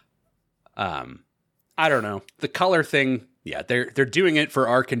 Yeah. I don't know. The color thing, yeah, they're doing it for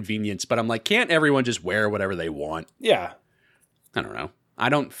our convenience, but I'm like, can't everyone just wear whatever they want? Yeah. I don't know. I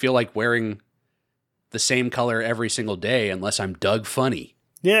don't feel like wearing the same color every single day unless I'm Doug Funny.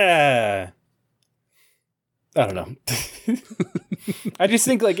 Yeah. I don't know. I just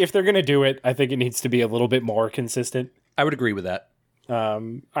think like if they're going to do it, I think it needs to be a little bit more consistent. I would agree with that.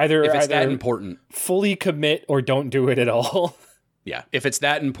 Either if it's that important, fully commit or don't do it at all. Yeah. If it's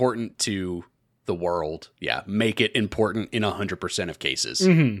that important to the world, yeah, make it important in 100% of cases.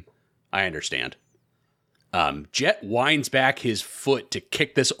 Mm-hmm. I understand. Jet winds back his foot to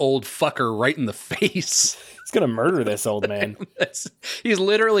kick this old fucker right in the face. He's going to murder this old man. He's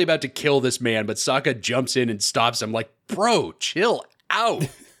literally about to kill this man, but Sokka jumps in and stops him like, bro, chill out.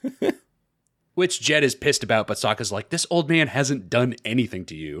 Which Jet is pissed about, but Sokka's like, this old man hasn't done anything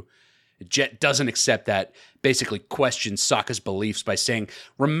to you. Jet doesn't accept that, basically questions Sokka's beliefs by saying,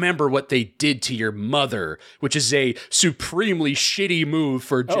 remember what they did to your mother, which is a supremely shitty move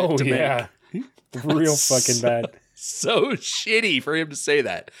for Jet to make. Real fucking bad. So shitty for him to say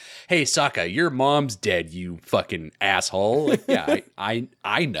that. Hey, Sokka, your mom's dead, you fucking asshole. Like, yeah,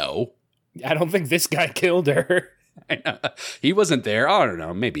 I know. I don't think this guy killed her. I know. He wasn't there. I don't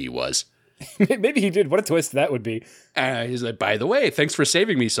know. Maybe he was. Maybe he did. What a twist that would be. He's like, by the way, thanks for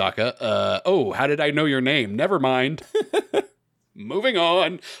saving me, Sokka. Oh, how did I know your name? Never mind. Moving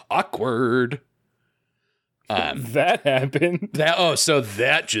on. Awkward. That happened. So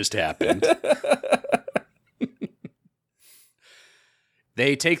that just happened.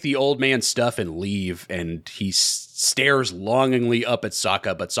 They take the old man's stuff and leave, and he stares longingly up at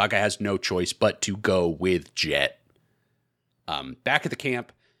Sokka, but Sokka has no choice but to go with Jet. Back at the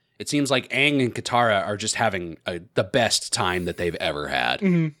camp, it seems like Aang and Katara are just having the best time that they've ever had.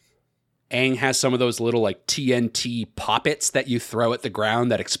 Mm-hmm. Aang has some of those little like TNT poppets that you throw at the ground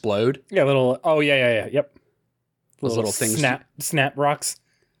that explode. Yeah, yep. Those little things. Snap rocks.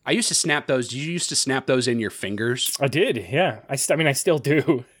 I used to snap those. Did you used to snap those in your fingers? I did, yeah. I mean, I still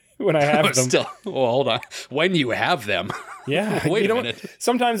do when I have them. Well, hold on. When you have them. Yeah. Wait a minute.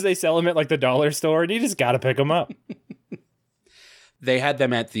 Sometimes they sell them at like the dollar store and you just got to pick them up. They had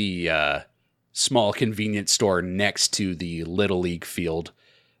them at the small convenience store next to the Little League field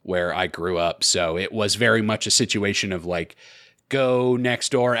where I grew up. So it was very much a situation of like, go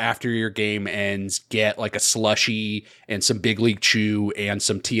next door after your game ends, get like a slushie and some Big League Chew and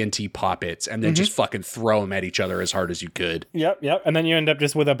some TNT poppets, and then just fucking throw them at each other as hard as you could. Yep. And then you end up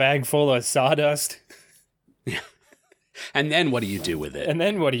just with a bag full of sawdust. Yeah. And then what do you do with it?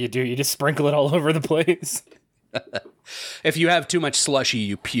 You just sprinkle it all over the place. If you have too much slushy,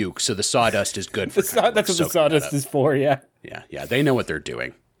 you puke, so the sawdust is good for that's what the sawdust is for, yeah. Yeah, they know what they're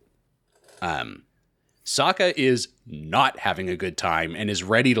doing. Sokka is not having a good time and is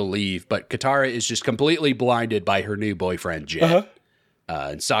ready to leave, but Katara is just completely blinded by her new boyfriend, Jet.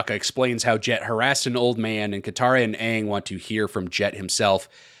 And Sokka explains how Jet harassed an old man, and Katara and Aang want to hear from Jet himself.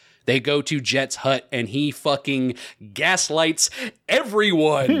 They go to Jet's hut, and he fucking gaslights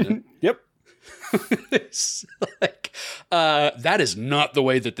everyone. Yep. It's like, that is not the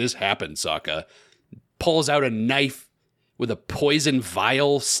way that this happened, Sokka. Pulls out a knife with a poison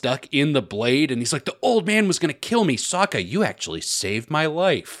vial stuck in the blade, and he's like, the old man was going to kill me. Sokka, you actually saved my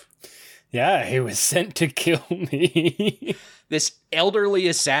life. Yeah, he was sent to kill me. This elderly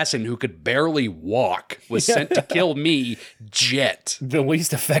assassin who could barely walk was sent to kill me, Jet. The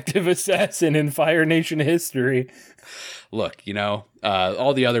least effective assassin in Fire Nation history. Look,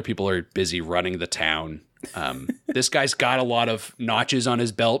 all the other people are busy running the town. This guy's got a lot of notches on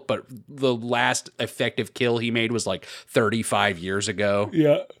his belt, but the last effective kill he made was like 35 years ago.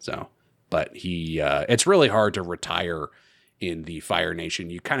 Yeah. So, but it's really hard to retire in the Fire Nation.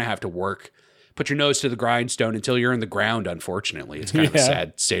 You kind of have to work, put your nose to the grindstone until you're in the ground, unfortunately. It's kind of a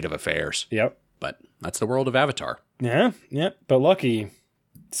sad state of affairs. Yep. But that's the world of Avatar. Yeah. But lucky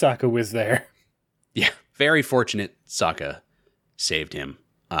Sokka was there. Yeah. Very fortunate Sokka saved him.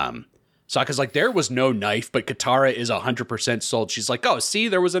 Sokka's like, there was no knife, but Katara is 100% sold. She's like, oh, see,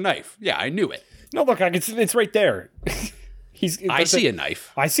 there was a knife. Yeah, I knew it. No, look, it's right there. I see a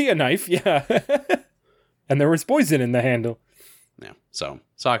knife. I see a knife, yeah. And there was poison in the handle. Yeah. So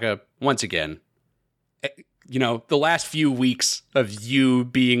Sokka, once again, the last few weeks of you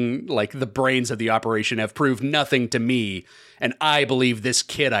being like the brains of the operation have proved nothing to me. And I believe this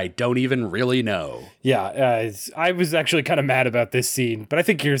kid I don't even really know. Yeah, I was actually kind of mad about this scene, but I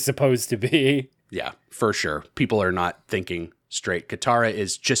think you're supposed to be. Yeah, for sure. People are not thinking straight. Katara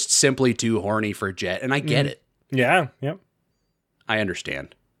is just simply too horny for Jet, and I get it. Yeah, yep. I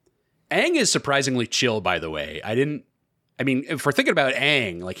understand. Aang is surprisingly chill, by the way. If we're thinking about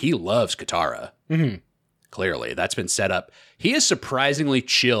Aang, like, he loves Katara. Mm-hmm. Clearly, that's been set up. He is surprisingly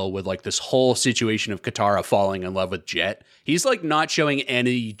chill with, like, this whole situation of Katara falling in love with Jet. He's, like, not showing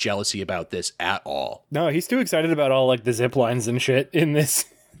any jealousy about this at all. No, he's too excited about all, like, the zip lines and shit in this,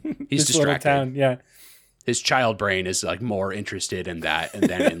 He's this little distracted. town. Yeah. His child brain is, like, more interested in that and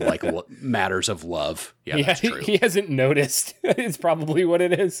then in, like, matters of love. Yeah, that's true. He hasn't noticed. It's probably what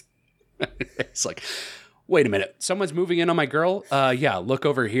it is. It's like, wait a minute, someone's moving in on my girl? Yeah, look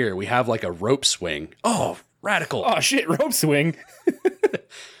over here. We have like a rope swing. Oh, radical. Oh shit, rope swing.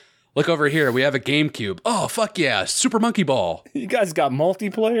 Look over here. We have a GameCube. Oh, fuck yeah, Super Monkey Ball. You guys got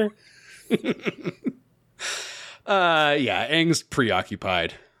multiplayer? Yeah, Aang's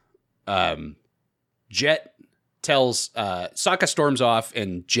preoccupied. Jet tells, Sokka storms off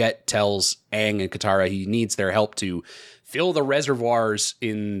and Jet tells Aang and Katara he needs their help to fill the reservoirs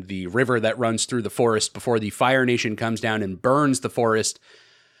in the river that runs through the forest before the Fire Nation comes down and burns the forest.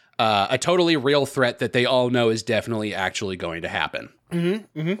 A totally real threat that they all know is definitely actually going to happen.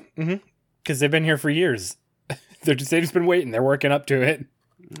 Because they've been here for years. They've just been waiting. They're working up to it.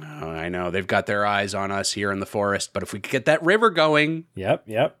 Oh, I know. They've got their eyes on us here in the forest, but if we could get that river going... Yep.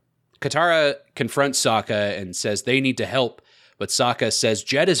 Katara confronts Sokka and says they need to help, but Sokka says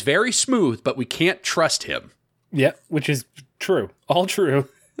Jet is very smooth, but we can't trust him. Yep, which is true. All true.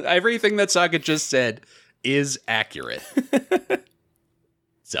 Everything that Sokka just said is accurate.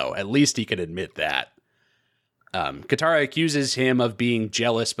 So at least he can admit that. Katara accuses him of being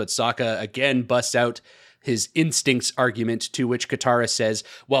jealous, but Sokka again busts out his instincts argument, to which Katara says,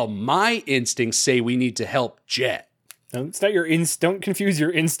 well, my instincts say we need to help Jet. No, it's not your don't confuse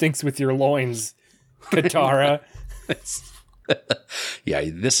your instincts with your loins, Katara. Yeah,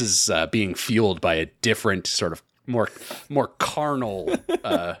 this is being fueled by a different sort of more carnal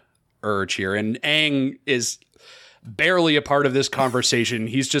urge here. And Aang is barely a part of this conversation.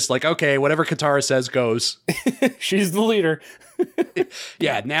 He's just like, okay, whatever Katara says goes. She's the leader.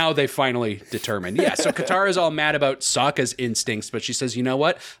 Yeah, now they finally determined. Yeah, so Katara's all mad about Sokka's instincts, but she says, you know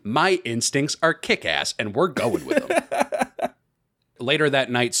what? My instincts are kick-ass, and we're going with them. Later that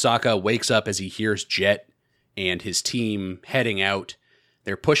night, Sokka wakes up as he hears Jet and his team heading out.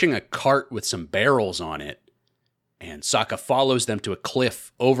 They're pushing a cart with some barrels on it, and Sokka follows them to a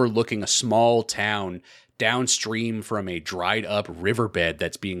cliff overlooking a small town downstream from a dried-up riverbed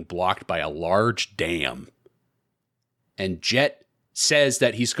that's being blocked by a large dam. And Jet says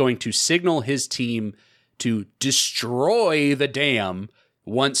that he's going to signal his team to destroy the dam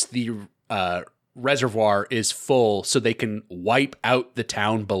once the reservoir is full so they can wipe out the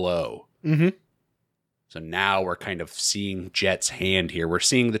town below. Mm-hmm. So now we're kind of seeing Jet's hand here. We're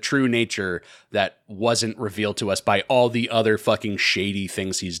seeing the true nature that wasn't revealed to us by all the other fucking shady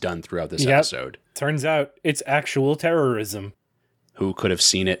things he's done throughout this episode. Turns out it's actual terrorism. Who could have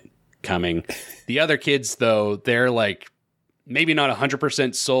seen it coming? The other kids, though, they're like maybe not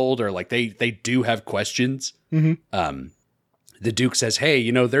 100% sold, or like they do have questions. Mm-hmm. The Duke says,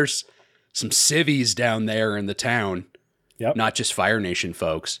 hey, there's some civvies down there in the town. Yep. Not just Fire Nation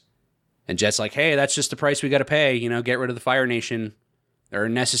folks. And Jet's like, hey, that's just the price we got to pay. Get rid of the Fire Nation. There are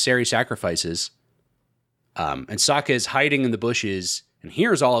necessary sacrifices. And Sokka is hiding in the bushes and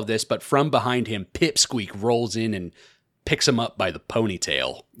hears all of this, but from behind him, Pipsqueak rolls in and picks him up by the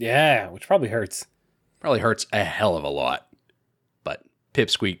ponytail. Yeah, which probably hurts. Probably hurts a hell of a lot. But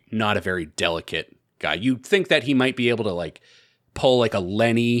Pipsqueak, not a very delicate guy. You'd think that he might be able to like pull like a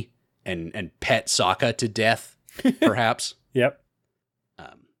Lenny and pet Sokka to death, perhaps. Yep.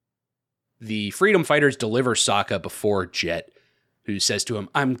 The Freedom Fighters deliver Sokka before Jet, who says to him,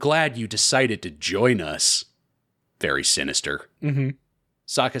 I'm glad you decided to join us. Very sinister. Mm-hmm.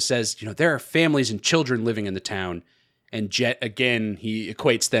 Sokka says, there are families and children living in the town. And Jet, again, he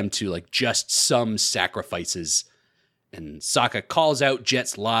equates them to like just some sacrifices. And Sokka calls out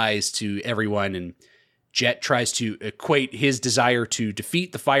Jet's lies to everyone. And Jet tries to equate his desire to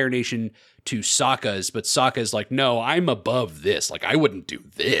defeat the Fire Nation to Sokka's, but Sokka's like, no, I'm above this. Like, I wouldn't do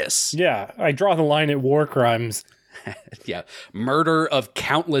this. Yeah, I draw the line at war crimes. Yeah, murder of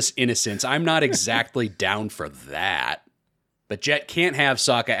countless innocents. I'm not exactly down for that. But Jet can't have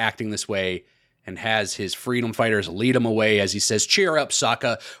Sokka acting this way and has his freedom fighters lead him away as he says, "Cheer up,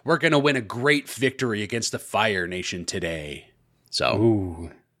 Sokka. We're going to win a great victory against the Fire Nation today." So,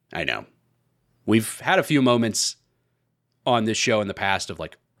 Ooh. I know. We've had a few moments on this show in the past of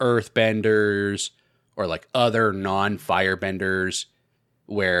like earthbenders or like other non-firebenders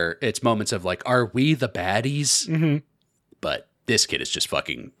where it's moments of like, are we the baddies? Mm-hmm. But this kid is just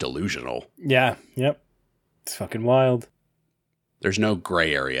fucking delusional. Yeah. Yep. It's fucking wild. There's no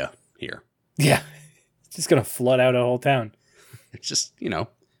gray area here. Yeah. It's just going to flood out a whole town. It's just,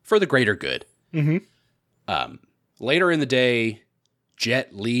 for the greater good. Mm-hmm. Later in the day,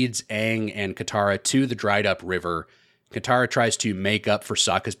 Jet leads Aang and Katara to the dried up river. Katara tries to make up for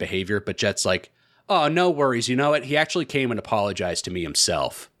Sokka's behavior, but Jet's like, "Oh, no worries. You know what? He actually came and apologized to me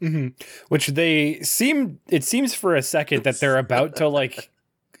himself." Mm-hmm. Which it seems for a second that they're about to like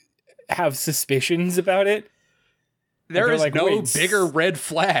have suspicions about it. There is like, no bigger red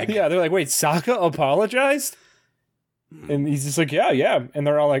flag. Yeah, they're like, wait, Sokka apologized? And he's just like, yeah. And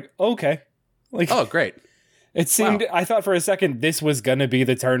they're all like, okay. Like, oh, great. It seemed, I thought for a second this was going to be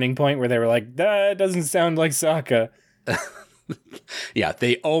the turning point where they were like, that doesn't sound like Sokka. Yeah,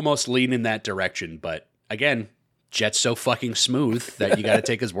 they almost lean in that direction. But again, Jet's so fucking smooth that you got to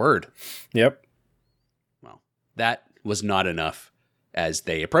take his word. Yep. Well, that was not enough. As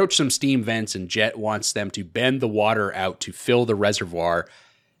they approach some steam vents and Jet wants them to bend the water out to fill the reservoir.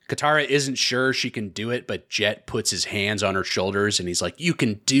 Katara isn't sure she can do it, but Jet puts his hands on her shoulders and he's like, "You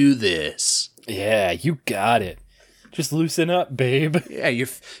can do this." Yeah, you got it. Just loosen up, babe. Yeah, you're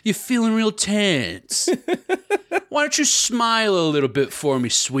feeling real tense. Why don't you smile a little bit for me,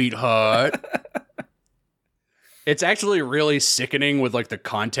 sweetheart? It's actually really sickening with like the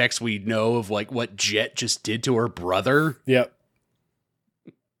context we know of like what Jet just did to her brother. Yep.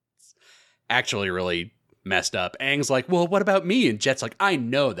 Actually really messed up. Aang's like, "Well, what about me?" And Jet's like, "I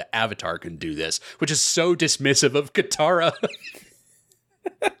know the Avatar can do this," which is so dismissive of Katara.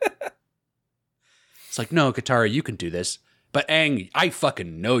 It's like, "No, Katara, you can do this." But Aang, I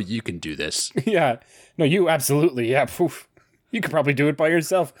fucking know you can do this. Yeah. No, you absolutely. Yeah. Poof. You could probably do it by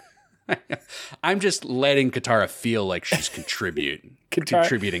yourself. I'm just letting Katara feel like she's contributing to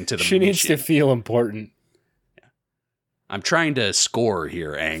the She mission. needs to feel important. I'm trying to score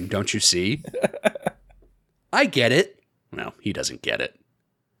here, Aang. Don't you see? I get it. No, he doesn't get it.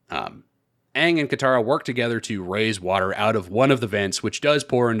 Aang and Katara work together to raise water out of one of the vents, which does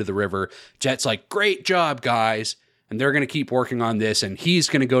pour into the river. Jet's like, "Great job, guys." And they're going to keep working on this, and he's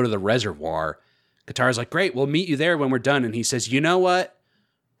going to go to the reservoir. Katara's like, "Great, we'll meet you there when we're done." And he says, "You know what?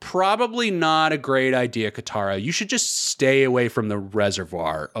 Probably not a great idea, Katara. You should just stay away from the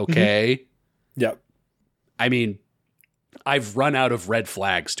reservoir, okay?" Mm-hmm. Yep. I mean, I've run out of red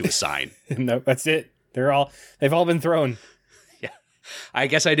flags to assign. No, that's it. They've all been thrown. Yeah. I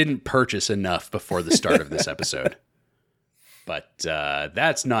guess I didn't purchase enough before the start of this episode. But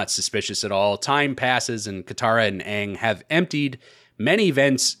that's not suspicious at all. Time passes and Katara and Aang have emptied many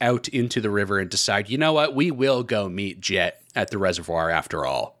vents out into the river and decide, you know what? We will go meet Jet at the reservoir after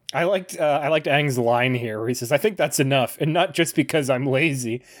all. I liked Aang's line here where he says, "I think that's enough, and not just because I'm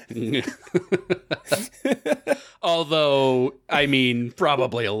lazy." Although, I mean,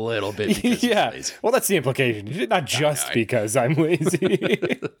 probably a little bit because yeah. I'm lazy. Well, that's the implication. Not just because I'm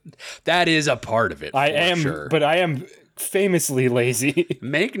lazy. That is a part of it. I am, sure. but I am famously lazy.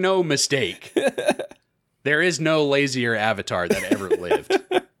 Make no mistake. There is no lazier avatar that ever lived.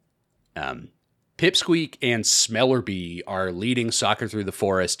 Pipsqueak and Smellerbee are leading Sokka through the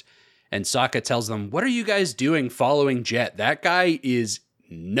forest, and Sokka tells them, "What are you guys doing following Jet? That guy is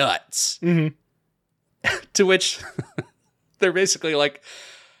nuts." Mm-hmm. To which they're basically like,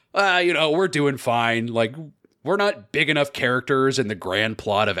 we're doing fine. Like, we're not big enough characters in the grand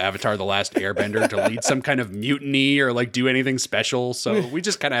plot of Avatar The Last Airbender to lead some kind of mutiny or like do anything special, so we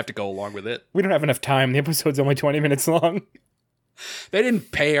just kind of have to go along with it. We don't have enough time. The episode's only 20 minutes long. They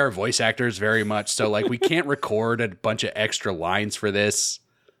didn't pay our voice actors very much, so like we can't record a bunch of extra lines for this.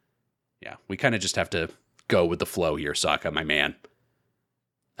 Yeah, we kind of just have to go with the flow here, Sokka, my man.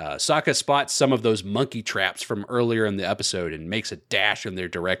 Sokka spots some of those monkey traps from earlier in the episode and makes a dash in their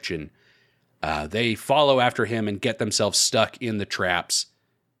direction. They follow after him and get themselves stuck in the traps.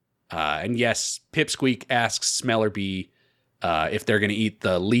 And yes, Pipsqueak asks Smellerbee if they're going to eat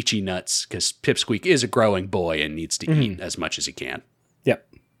the lychee nuts, because Pipsqueak is a growing boy and needs to eat as much as he can.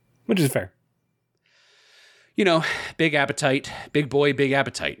 Yep, which is fair. You know, big appetite, big boy, big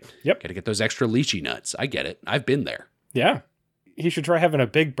appetite. Yep. Got to get those extra lychee nuts. I get it. I've been there. Yeah. He should try having a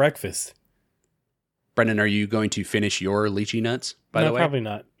big breakfast. Brendan, are you going to finish your lychee nuts, by the way? Probably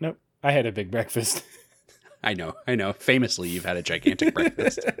not. Nope. I had a big breakfast. I know. Famously, you've had a gigantic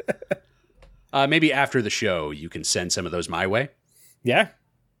breakfast. Maybe after the show, you can send some of those my way. Yeah.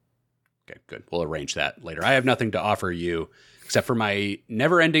 Okay, good. We'll arrange that later. I have nothing to offer you except for my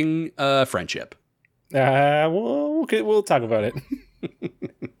never-ending friendship. We'll talk about it.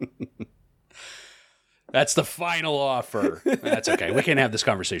 That's the final offer. That's okay. We can have this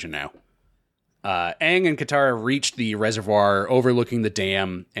conversation now. Aang and Katara reach the reservoir overlooking the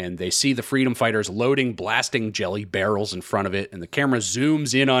dam, and they see the freedom fighters loading blasting jelly barrels in front of it, and the camera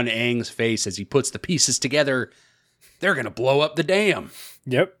zooms in on Aang's face as he puts the pieces together. They're going to blow up the dam.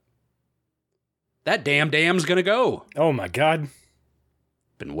 Yep. That dam's going to go. Oh my God.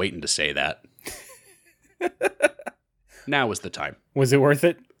 Been waiting to say that. Now was the time. Was it worth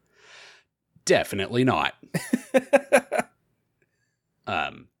it? Definitely not.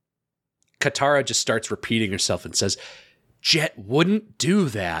 Katara just starts repeating herself and says, Jet wouldn't do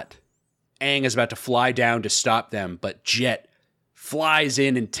that. Aang is about to fly down to stop them, but Jet flies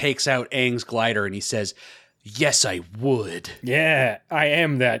in and takes out Aang's glider, and he says, yes, I would. Yeah, I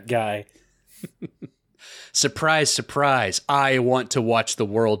am that guy. Surprise, surprise. I want to watch the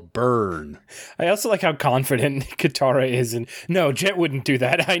world burn. I also like how confident Katara is, and no, Jet wouldn't do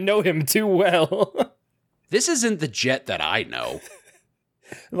that. I know him too well. This isn't the Jet that I know.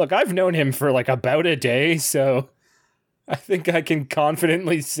 Look, I've known him for like about a day, so I think I can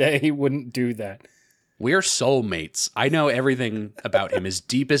confidently say he wouldn't do that. We're soulmates. I know everything about him, his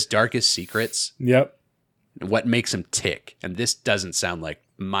deepest, darkest secrets. Yep. And what makes him tick. And this doesn't sound like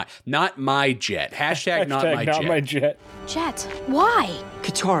not my Jet. Hashtag not my not Jet. my Jet. Jet, why?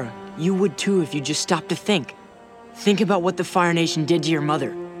 Katara, you would too if you just stopped to think. Think about what the Fire Nation did to your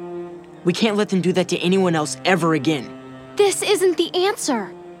mother. We can't let them do that to anyone else ever again. This isn't the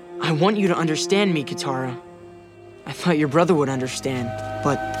answer. I want you to understand me, Katara. I thought your brother would understand,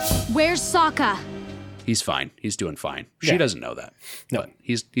 but... Where's Sokka? He's fine. He's doing fine. Yeah. She doesn't know that. No. But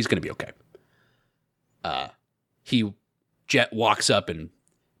he's going to be okay. Jet walks up and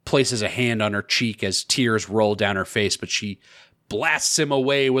places a hand on her cheek as tears roll down her face, but she blasts him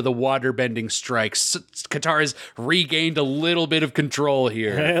away with a waterbending strike. Katara's regained a little bit of control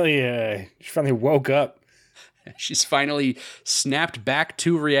here. Hell yeah. She finally woke up. She's finally snapped back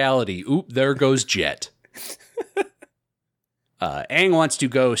to reality. Oop, there goes Jet. Aang wants to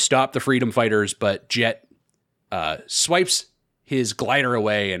go stop the freedom fighters, but Jet swipes his glider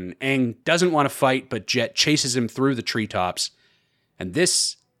away, and Aang doesn't want to fight, but Jet chases him through the treetops. And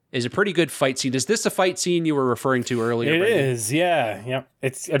this is a pretty good fight scene. Is this the fight scene you were referring to earlier? It Brendan? is, yeah. Yep.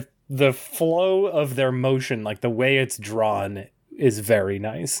 It's the flow of their motion, like the way it's drawn, is very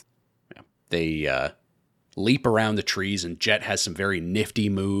nice. Yeah. They leap around the trees, and Jet has some very nifty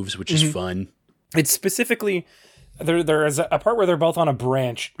moves, which is fun. It's specifically there is a part where they're both on a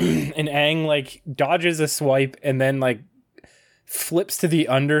branch, and Aang like dodges a swipe and then like flips to the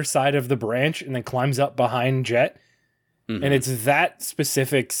underside of the branch and then climbs up behind Jet. And it's that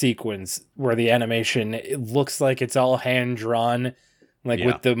specific sequence where the animation, it looks like it's all hand drawn, like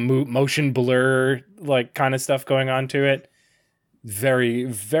with the motion blur, like kind of stuff going on to it. Very,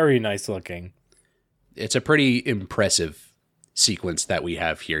 very nice looking. It's a pretty impressive sequence that we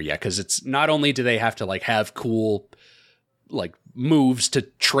have here. Yeah. Cause it's not only do they have to like have cool, like moves to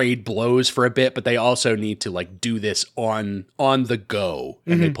trade blows for a bit, but they also need to like do this on the go,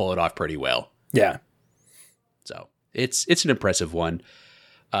 and they pull it off pretty well. Yeah. So it's an impressive one.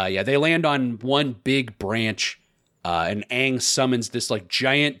 They land on one big branch, and Aang summons this like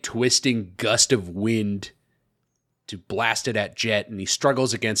giant twisting gust of wind to blast it at Jet, and he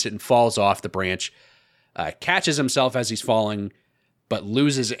struggles against it and falls off the branch, catches himself as he's falling, but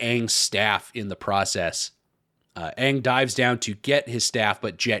loses Aang's staff in the process. Aang dives down to get his staff,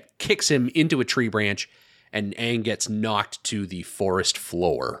 but Jet kicks him into a tree branch, and Aang gets knocked to the forest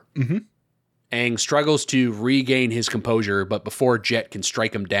floor. Aang struggles to regain his composure, but before Jet can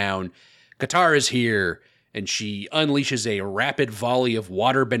strike him down, Katara is here, and she unleashes a rapid volley of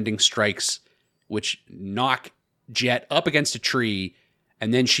waterbending strikes, which knock Jet up against a tree,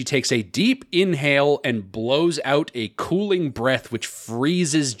 and then she takes a deep inhale and blows out a cooling breath, which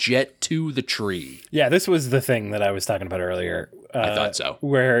freezes Jet to the tree. Yeah, this was the thing that I was talking about earlier. I thought so.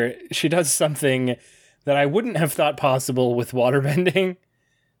 Where she does something that I wouldn't have thought possible with waterbending.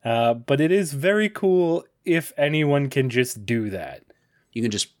 But it is very cool if anyone can just do that. You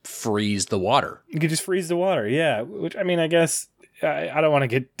can just freeze the water. You can just freeze the water, yeah. Which, I mean, I guess I don't want to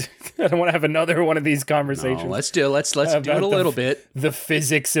get... I don't want to have another one of these conversations. No, let's do it a little bit. The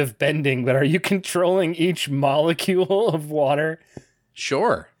physics of bending, but are you controlling each molecule of water?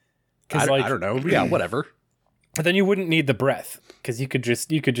 Sure. I don't know. Yeah, whatever. But then you wouldn't need the breath, because you could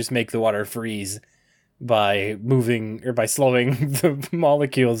just make the water freeze by moving or by slowing the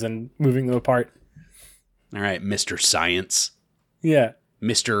molecules and moving them apart. All right, Mr. Science. Yeah.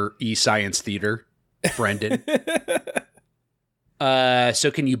 Mr. E-Science Theater, Brendan.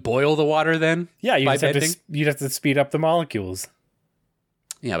 So can you boil the water then? Yeah, by you'd have to speed up the molecules.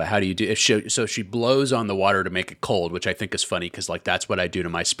 Yeah, but how do you do it? So she blows on the water to make it cold, which I think is funny because like that's what I do to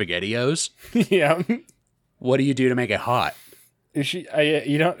my SpaghettiOs. Yeah. What do you do to make it hot? I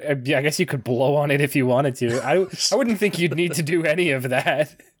guess you could blow on it if you wanted to. I wouldn't think you'd need to do any of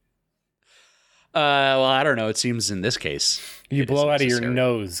that. Well, I don't know. It seems in this case you blow out of your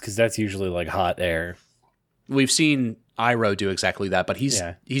nose because that's usually like hot air. We've seen Iroh do exactly that, but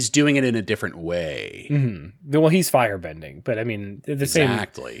he's doing it in a different way. Mm-hmm. Well, he's firebending, but I mean the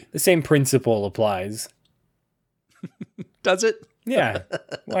same principle applies. Does it? Yeah.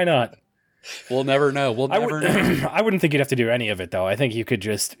 Why not? We'll never know. We'll never know. I wouldn't think you'd have to do any of it, though. I think you could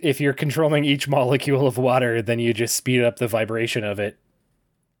just, if you're controlling each molecule of water, then you just speed up the vibration of it.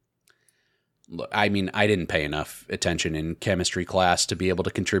 Look, I mean, I didn't pay enough attention in chemistry class to be able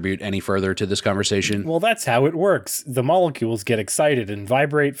to contribute any further to this conversation. Well, that's how it works. The molecules get excited and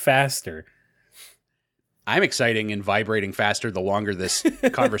vibrate faster. I'm exciting and vibrating faster the longer this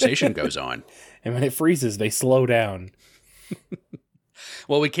conversation goes on. And when it freezes, they slow down.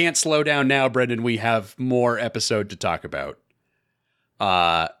 Well, we can't slow down now, Brendan. We have more episode to talk about.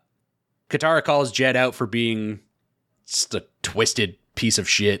 Katara calls Jet out for being just a twisted piece of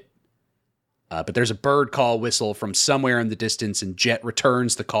shit. But there's a bird call whistle from somewhere in the distance, and Jet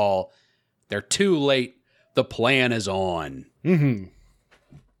returns the call. They're too late. The plan is on. Mm-hmm.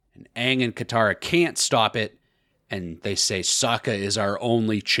 And Aang and Katara can't stop it, and they say Sokka is our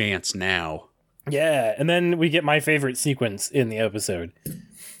only chance now. Yeah, and then we get my favorite sequence in the episode,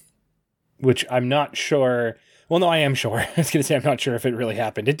 which I'm not sure. Well, no, I am sure. I was going to say I'm not sure if it really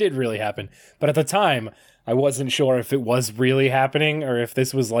happened. It did really happen. But at the time, I wasn't sure if it was really happening or if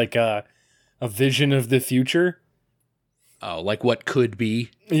this was like a vision of the future. Oh, like what could be?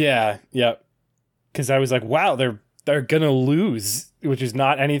 Yeah. Because I was like, wow, they're going to lose, which is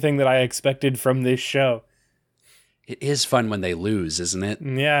not anything that I expected from this show. It is fun when they lose, isn't it?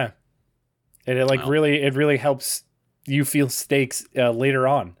 Yeah. And it really helps you feel stakes later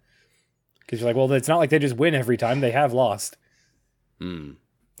on. Because you're like, well, it's not like they just win every time. They have lost. I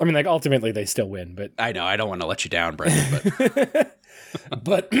mean, like, ultimately they still win, but... I know, I don't want to let you down, Brendan,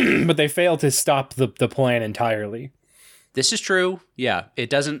 but... but they fail to stop the plan entirely. This is true. Yeah,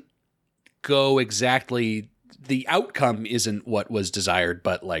 it doesn't go exactly... The outcome isn't what was desired,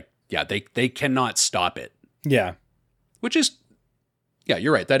 but, like, yeah, they cannot stop it. Yeah. Which is... Yeah,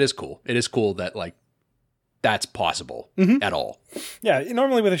 you're right. That is cool. It is cool that, like, that's possible at all. Yeah,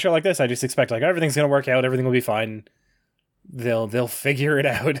 normally with a show like this, I just expect, like, everything's going to work out, everything will be fine. They'll figure it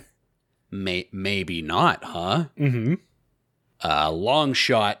out. Maybe not, huh? Mm-hmm. Long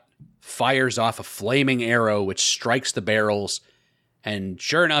shot fires off a flaming arrow, which strikes the barrels, and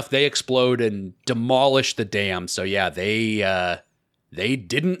sure enough, they explode and demolish the dam. So yeah, they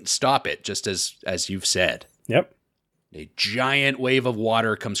didn't stop it, just as you've said. Yep. A giant wave of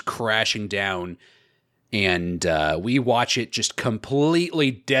water comes crashing down, and we watch it just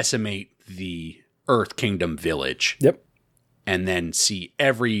completely decimate the Earth Kingdom village. Yep. And then see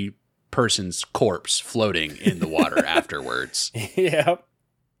every person's corpse floating in the water afterwards. Yep.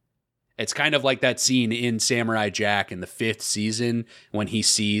 It's kind of like that scene in Samurai Jack in the 5th season when he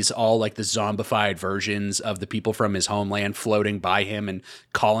sees all like the zombified versions of the people from his homeland floating by him and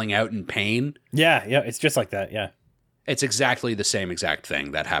calling out in pain. Yeah, it's just like that, yeah. It's exactly the same exact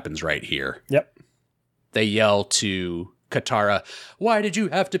thing that happens right here. Yep. They yell to Katara, "Why did you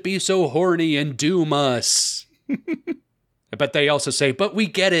have to be so horny and doom us?" But they also say, "But we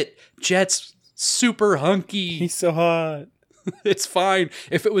get it. Jet's super hunky. He's so hot. It's fine.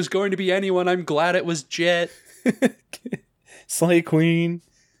 If it was going to be anyone, I'm glad it was Jet." Slay Queen.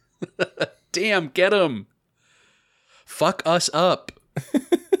 Damn, get him. Fuck us up.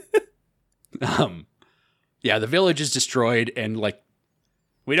 Yeah, the village is destroyed, and like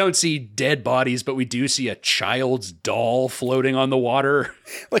we don't see dead bodies, but we do see a child's doll floating on the water.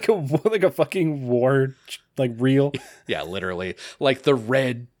 like a fucking war like reel. Yeah, literally. Like the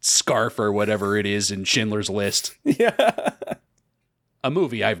red scarf or whatever it is in Schindler's List. Yeah. A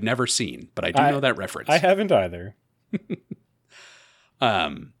movie I've never seen, but I do know that reference. I haven't either.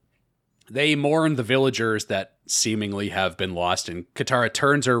 They mourn the villagers that seemingly have been lost, and Katara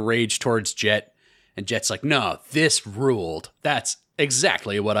turns her rage towards Jet, and Jet's like, "No, this ruled. That's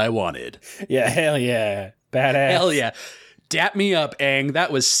exactly what I wanted." Yeah, hell yeah. Badass. Hell yeah. Dap me up, Aang.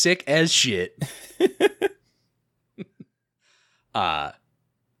 That was sick as shit.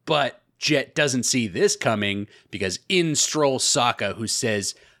 But Jet doesn't see this coming because in strolls Sokka, who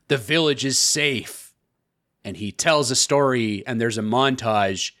says, "The village is safe." And he tells a story, and there's a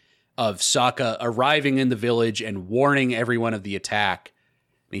montage of Sokka arriving in the village and warning everyone of the attack.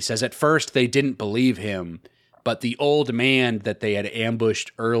 And he says at first they didn't believe him, but the old man that they had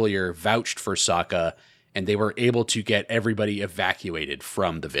ambushed earlier vouched for Sokka, and they were able to get everybody evacuated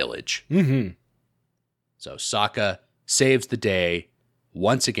from the village. Mm-hmm. So Sokka saves the day.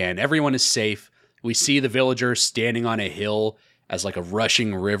 Once again, everyone is safe. We see the villagers standing on a hill as like a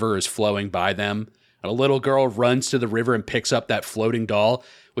rushing river is flowing by them. And a little girl runs to the river and picks up that floating doll,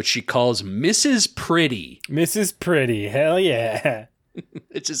 which she calls Mrs. Pretty. Mrs. Pretty, hell yeah.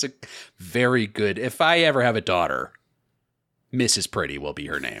 It's just a very good. If I ever have a daughter, Mrs. Pretty will be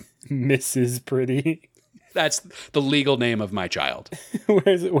her name. Mrs. Pretty. That's the legal name of my child.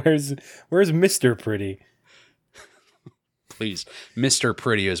 Where's Mr. Pretty? Please, Mr.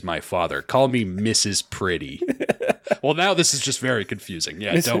 Pretty is my father. Call me Mrs. Pretty. Well, now this is just very confusing.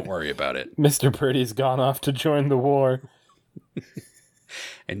 Yeah, don't worry about it. Mr. Pretty's gone off to join the war.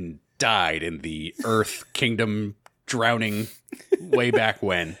 And died in the Earth Kingdom drowning way back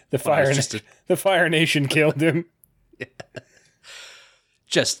when. The Fire Nation killed him.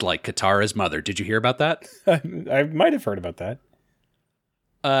 Just like Katara's mother. Did you hear about that? I might have heard about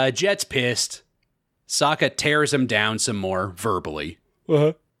that. Jet's pissed. Sokka tears him down some more verbally.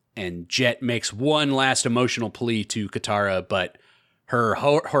 Uh-huh. And Jet makes one last emotional plea to Katara, but her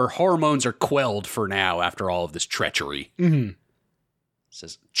hormones are quelled for now after all of this treachery. Mm-hmm.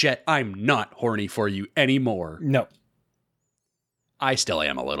 Says, Jet, I'm not horny for you anymore. No. I still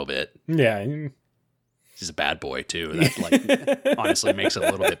am a little bit. Yeah. He's a bad boy, too. That honestly makes it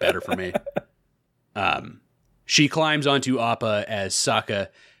a little bit better for me. She climbs onto Appa as Sokka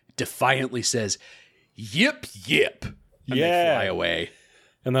defiantly says, "Yip, yip." And they fly away.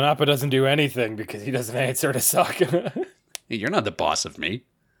 And then Appa doesn't do anything because he doesn't answer to Sokka. You're not the boss of me.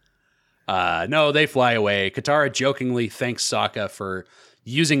 No, they fly away. Katara jokingly thanks Sokka for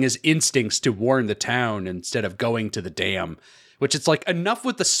using his instincts to warn the town instead of going to the dam. Which it's like, enough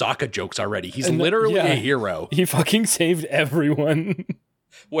with the Sokka jokes already. He's literally a hero. He fucking saved everyone.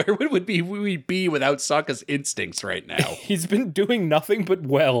 Where would we be without Sokka's instincts right now? He's been doing nothing but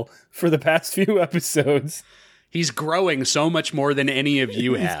well for the past few episodes. He's growing so much more than any of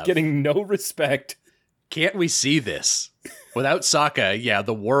you have. He's getting no respect. Can't we see this? Without Sokka, yeah,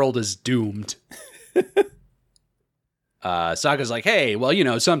 the world is doomed. Sokka's like, hey,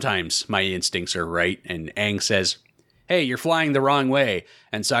 well, sometimes my instincts are right. And Aang says, hey, you're flying the wrong way.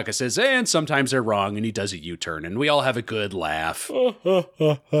 And Sokka says, and sometimes they're wrong. And he does a U-turn. And we all have a good laugh.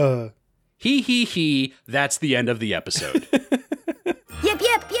 He. That's the end of the episode.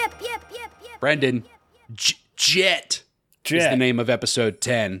 Yep. Brendan, Jet is the name of episode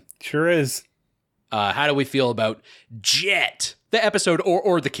 10. Sure is. How do we feel about Jet? The episode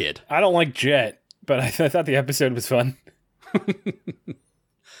or the kid? I don't like Jet, but I thought the episode was fun.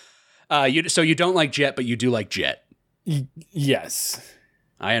 So you don't like Jet, but you do like Jet. Yes.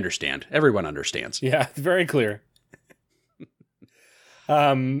 I understand. Everyone understands. Yeah, very clear.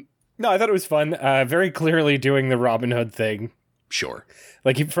 No, I thought it was fun. Very clearly doing the Robin Hood thing. Sure.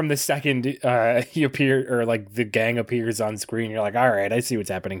 Like from the second he appeared, or like the gang appears on screen, you're like, all right, I see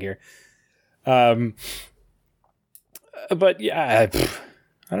what's happening here. But yeah,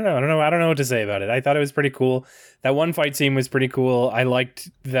 I don't know what to say about it. I thought it was pretty cool. That one fight scene was pretty cool. I liked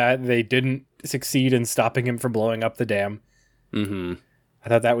that they didn't succeed in stopping him from blowing up the dam. Mm-hmm. I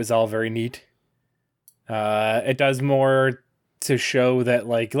thought that was all very neat. It does more to show that,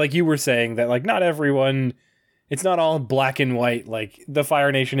 like you were saying, that like not everyone, it's not all black and white. Like the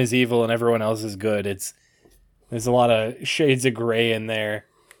Fire Nation is evil and everyone else is good. There's a lot of shades of gray in there.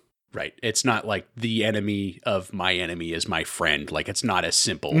 Right. It's not like the enemy of my enemy is my friend. Like it's not as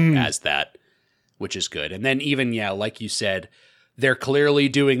simple as that, which is good. And then even, like you said, they're clearly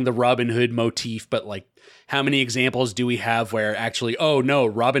doing the Robin Hood motif, but like how many examples do we have where actually, oh no,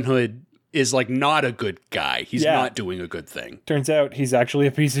 Robin Hood is like not a good guy. He's not doing a good thing. Turns out he's actually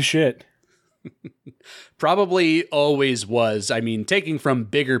a piece of shit. Probably always was. I mean, taking from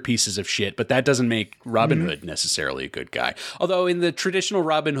bigger pieces of shit, but that doesn't make Robin Hood necessarily a good guy. Although in the traditional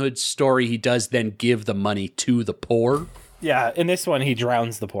Robin Hood story, he does then give the money to the poor. Yeah, in this one, he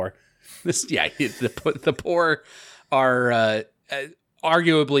drowns the poor. The poor are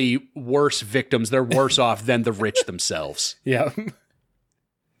arguably worse victims. They're worse off than the rich themselves. Yeah.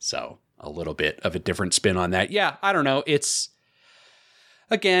 So a little bit of a different spin on that. Yeah, I don't know. It's,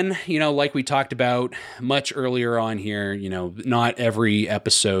 again, like we talked about much earlier on here, not every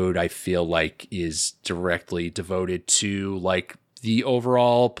episode I feel like is directly devoted to like the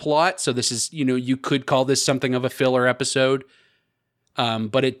overall plot. So this is, you could call this something of a filler episode.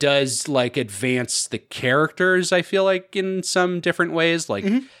 But it does like advance the characters, I feel like, in some different ways, like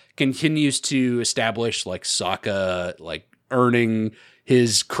continues to establish like Sokka, like earning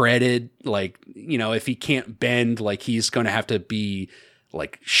his credit. Like, if he can't bend, like he's going to have to be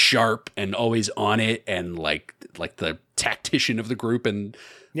like sharp and always on it. And like the tactician of the group. And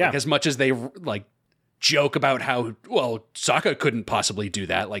like, as much as they like joke about how, well, Sokka couldn't possibly do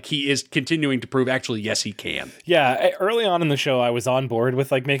that, like he is continuing to prove actually, yes, he can. Yeah. Early on in the show, I was on board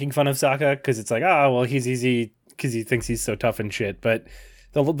with like making fun of Sokka because it's like, well, he's easy because he thinks he's so tough and shit. But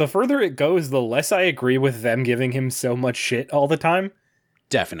the further it goes, the less I agree with them giving him so much shit all the time.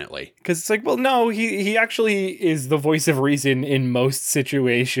 Definitely. Because it's like, well, no, he actually is the voice of reason in most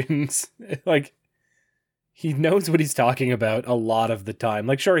situations. Like, he knows what he's talking about a lot of the time.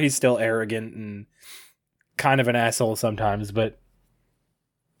 Like, sure, he's still arrogant and kind of an asshole sometimes, but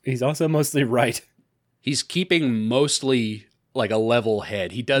he's also mostly right. He's keeping mostly like a level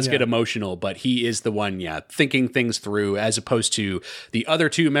head. He does get emotional, but he is the one, thinking things through, as opposed to the other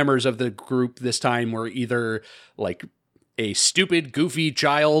two members of the group this time were either like a stupid, goofy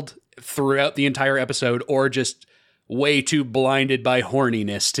child throughout the entire episode or just way too blinded by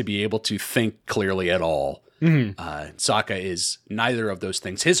horniness to be able to think clearly at all. Sokka is neither of those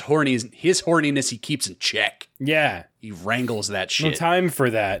things. His horniness he keeps in check. Yeah. He wrangles that shit. No time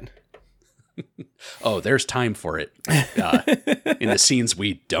for that. Oh, there's time for it in the scenes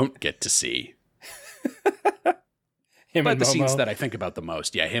we don't get to see. But the scenes that I think about the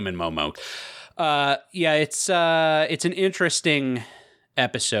most, him and Momo. It's an interesting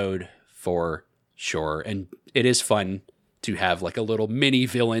episode for sure, and it is fun to have like a little mini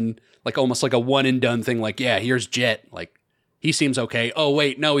villain, like almost like a one and done thing. Like, here's Jet. Like, he seems okay. Oh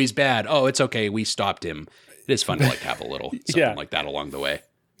wait, no, he's bad. Oh, it's okay. We stopped him. It is fun to like have a little something like that along the way.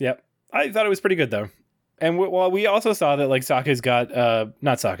 Yep. I thought it was pretty good though. And we also saw that like Sokka's got,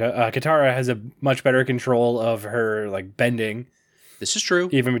 Katara has a much better control of her like bending. This is true.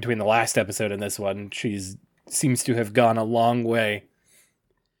 Even between the last episode and this one, seems to have gone a long way.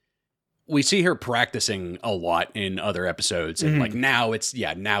 We see her practicing a lot in other episodes, and like now it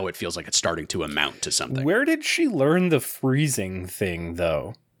feels like it's starting to amount to something. Where did she learn the freezing thing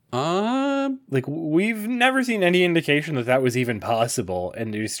though? Like we've never seen any indication that was even possible,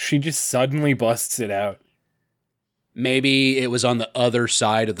 and she just suddenly busts it out. Maybe it was on the other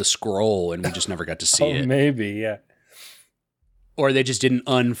side of the scroll and we just never got to see it. Maybe, yeah. Or they just didn't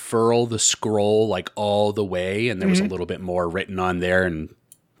unfurl the scroll like all the way, and there was a little bit more written on there, and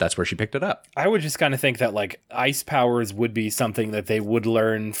that's where she picked it up. I would just kind of think that like ice powers would be something that they would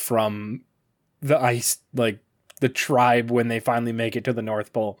learn from the ice, like the tribe when they finally make it to the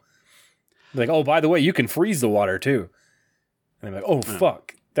North Pole. Like, oh, by the way, you can freeze the water too. And they're like, oh,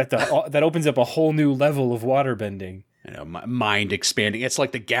 fuck. That opens up a whole new level of water bending. Mind expanding. It's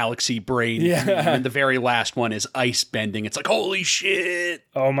like the galaxy brain. Yeah. And the very last one is ice bending. It's like, holy shit.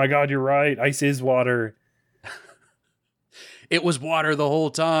 Oh my God, you're right. Ice is water. It was water the whole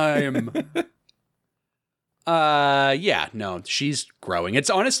time. She's growing. It's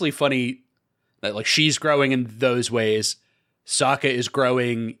honestly funny that like she's growing in those ways. Sokka is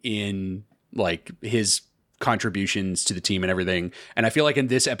growing in like his contributions to the team and everything. And I feel like in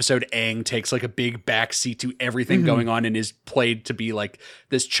this episode, Aang takes like a big backseat to everything going on and is played to be like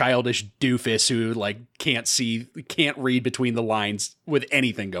this childish doofus who like can't read between the lines with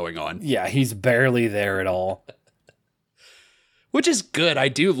anything going on. Yeah, he's barely there at all. Which is good. I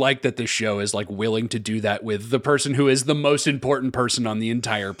do like that the show is like willing to do that with the person who is the most important person on the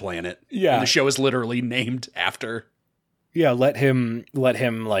entire planet. Yeah. And the show is literally named after. Yeah, let him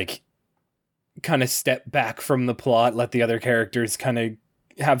like kind of step back from the plot, let the other characters kind of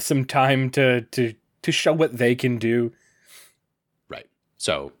have some time to show what they can do. Right.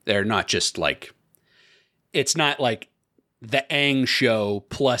 So they're not just like, it's not like the Aang show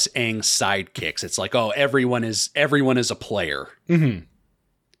plus Aang's sidekicks. It's like, oh, everyone is a player. Mm-hmm.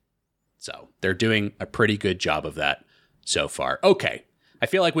 So they're doing a pretty good job of that so far. Okay. I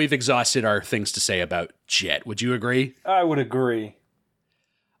feel like we've exhausted our things to say about Jet. Would you agree? I would agree.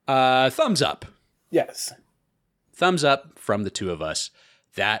 Thumbs up. Yes. Thumbs up from the two of us.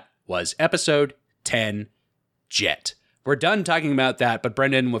 That was episode 10, Jet. We're done talking about that, but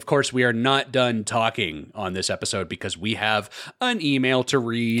Brendan, of course, we are not done talking on this episode because we have an email to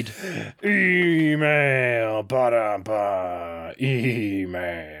read. Email, ba-da-ba,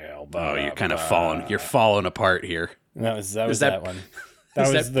 email, ba-da-ba. Oh, you're kind of falling apart here. That was that one.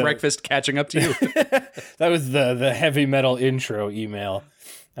 Is that breakfast catching up to you? That was the heavy metal intro email.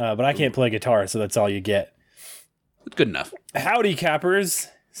 But I can't play guitar, so that's all you get. It's good enough. Howdy, cappers,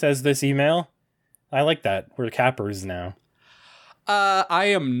 says this email. I like that. We're cappers now. I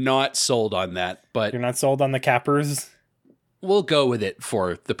am not sold on that, but You're not sold on the cappers? we'll go with it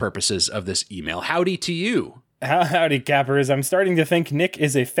for the purposes of this email. Howdy to you. Howdy, cappers. I'm starting to think Nick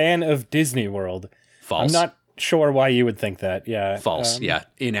is a fan of Disney World. False. I'm not sure why you would think that. Yeah. False. Yeah.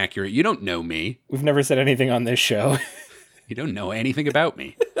 Inaccurate. You don't know me. We've never said anything on this show. You don't know anything about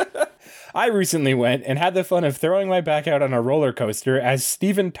me. I recently went and had the fun of throwing my back out on a roller coaster as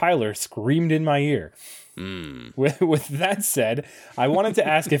Steven Tyler screamed in my ear. With that said, I wanted to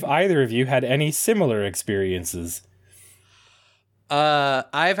ask if either of you had any similar experiences.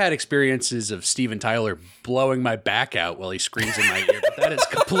 I've had experiences of Steven Tyler blowing my back out while he screams in my ear, but that is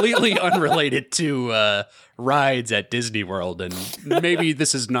completely unrelated to rides at Disney World, and maybe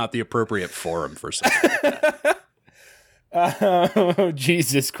this is not the appropriate forum for something like that. Oh,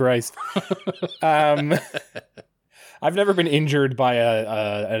 Jesus Christ. I've never been injured by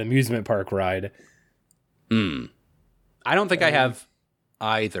an amusement park ride. I don't think I have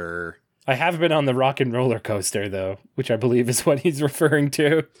either. I have been on the Rock and Roller Coaster, though, which I believe is what he's referring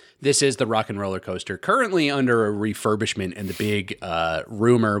to. This is the Rock and Roller Coaster, currently under a refurbishment, and the big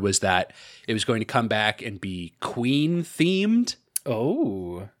rumor was that it was going to come back and be Queen themed.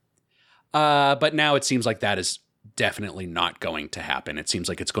 Oh. But now it seems like that is definitely not going to happen. It seems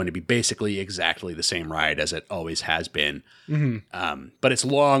like it's going to be basically exactly the same ride as it always has been. Mm-hmm. But it's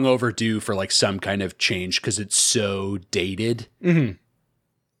long overdue for like some kind of change because it's so dated. Mm-hmm.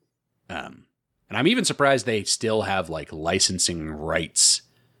 And I'm even surprised they still have like licensing rights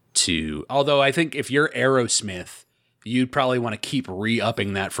to, although I think if you're Aerosmith, you'd probably want to keep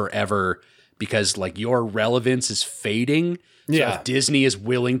re-upping that forever because like your relevance is fading. So if Disney is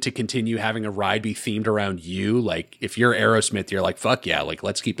willing to continue having a ride be themed around you, like if you're Aerosmith, you're like, fuck yeah, like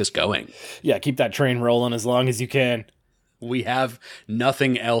let's keep this going. Yeah, keep that train rolling as long as you can. We have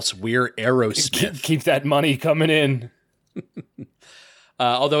nothing else. We're Aerosmith. Keep that money coming in.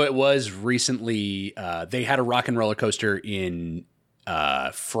 Although it was recently, they had a rock and roller coaster in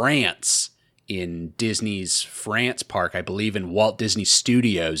France, in Disney's France park, I believe in Walt Disney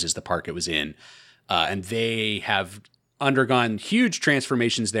Studios is the park it was in. And they have undergone huge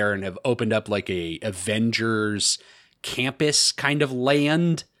transformations there and have opened up like a Avengers campus kind of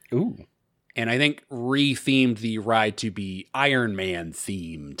land. Ooh. And I think re-themed the ride to be Iron Man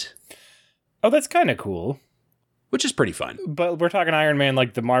themed. Oh, that's kind of cool. Which is pretty fun. But we're talking Iron Man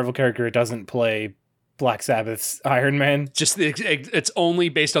like the Marvel character. It doesn't play Black Sabbath's Iron Man. Just it's only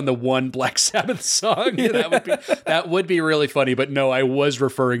based on the one Black Sabbath song. Yeah. That would be really funny. But no, I was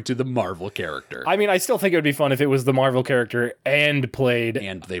referring to the Marvel character. I mean, I still think it would be fun if it was the Marvel character and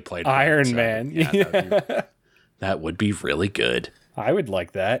they played Iron Man. Yeah, that would be really good. I would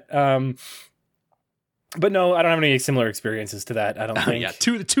like that. But no, I don't have any similar experiences to that. I don't think. Yeah,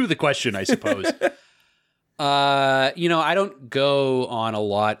 to the question, I suppose. I don't go on a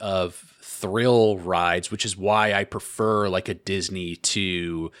lot of thrill rides, which is why I prefer like a Disney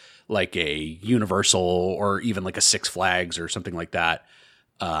to like a Universal or even like a Six Flags or something like that.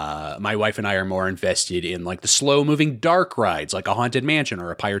 My wife and I are more invested in like the slow moving dark rides, like a Haunted Mansion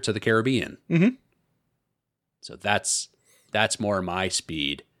or a Pirates of the Caribbean. Mm-hmm. So that's more my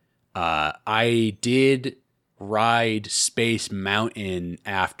speed. I did ride Space Mountain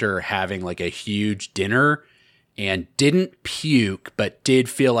after having like a huge dinner and didn't puke, but did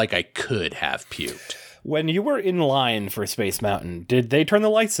feel like I could have puked. When you were in line for Space Mountain, did they turn the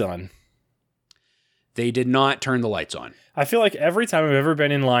lights on? They did not turn the lights on. I feel like every time I've ever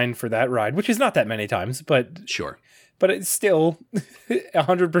been in line for that ride, which is not that many times, but sure, but it's still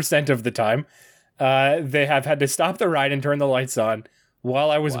 100% of the time, they have had to stop the ride and turn the lights on while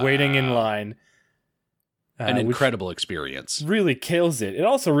I was waiting in line. An incredible experience. Really kills it. It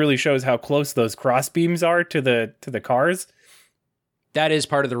also really shows how close those cross beams are to the cars. That is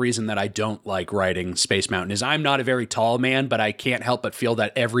part of the reason that I don't like riding Space Mountain is I'm not a very tall man, but I can't help but feel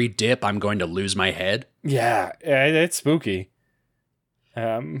that every dip I'm going to lose my head. Yeah, it's spooky.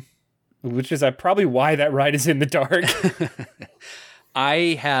 Which is probably why that ride is in the dark.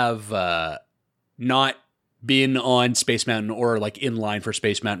 I have not been on Space Mountain or like in line for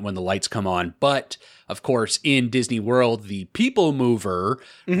Space Mountain when the lights come on. But of course, in Disney World, the People Mover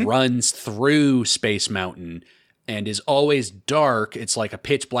runs through Space Mountain and is always dark. It's like a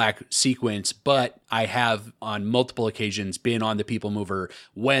pitch black sequence, but I have on multiple occasions been on the People Mover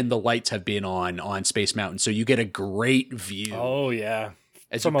when the lights have been on Space Mountain. So you get a great view. Oh, yeah.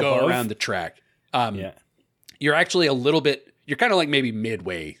 As you go around the track. Yeah. You're actually you're kind of like maybe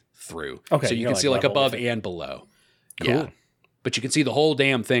midway through. Okay. So you can see like above and below. Cool. but you can see the whole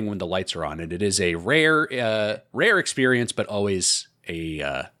damn thing when the lights are on. And it is a rare experience, but always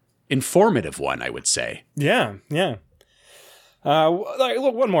a informative one, I would say. Yeah.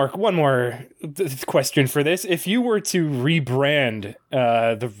 Look, one more question for this. If you were to rebrand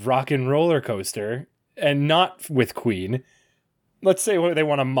the Rock and Roller Coaster, and not with Queen, let's say they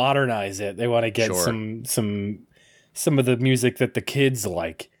want to modernize it. They want to get some of the music that the kids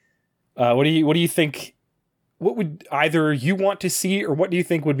like. What do you think? What would either you want to see, or what do you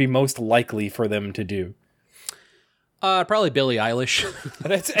think would be most likely for them to do? Probably Billie Eilish.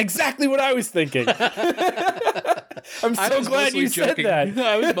 That's exactly what I was thinking. I'm so glad you said that.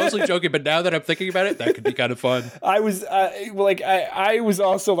 I was mostly joking, but now that I'm thinking about it, that could be kind of fun. I was I was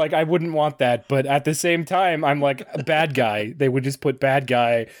also like, I wouldn't want that, but at the same time, I'm like, a bad guy. They would just put bad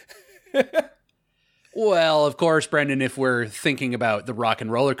guy. Well, of course, Brendan, if we're thinking about the Rock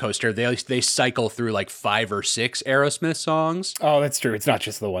and Roller Coaster, they cycle through like 5 or 6 Aerosmith songs. Oh, that's true. It's not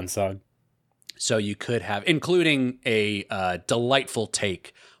just the one song. So you could have, including a delightful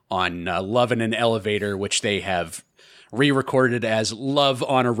take on Love in an Elevator, which they have re-recorded as Love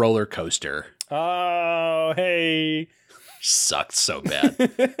on a Roller Coaster. Oh, hey. Sucked so bad.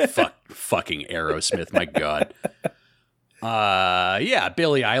 Fucking Aerosmith, my God. Yeah,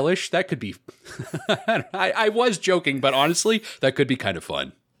 Billie Eilish, that could be... I was joking, but honestly, that could be kind of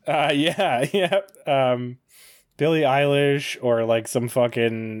fun. Yeah. Billie Eilish, or like some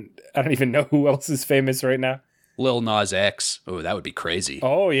fucking... I don't even know who else is famous right now. Lil Nas X. Oh, that would be crazy.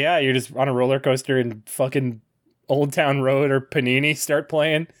 Oh, yeah, you're just on a roller coaster and fucking Old Town Road or Panini start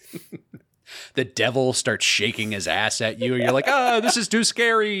playing. The devil starts shaking his ass at you, and you're like, this is too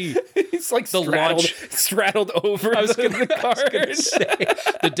scary. He's like straddled over the cart.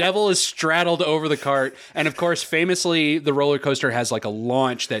 The devil is straddled over the cart. And of course, famously, the roller coaster has like a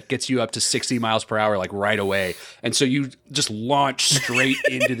launch that gets you up to 60 miles per hour, like right away. And so you just launch straight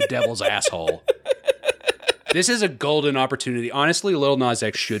into the devil's asshole. This is a golden opportunity. Honestly, Lil Nas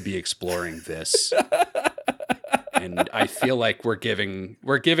X should be exploring this. And I feel like we're giving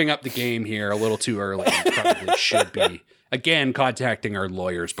up the game here a little too early. And probably should be, again, contacting our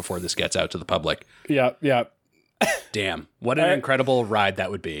lawyers before this gets out to the public. Yeah. Damn, what an incredible ride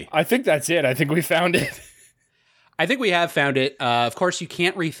that would be. I think that's it. I think we found it. I think we have found it. Of course, you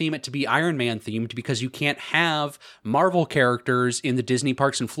can't retheme it to be Iron Man themed because you can't have Marvel characters in the Disney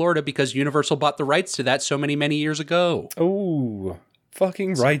parks in Florida because Universal bought the rights to that so many years ago. Oh,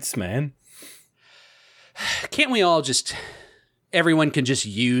 fucking rights, man. Can't we all just... Everyone can just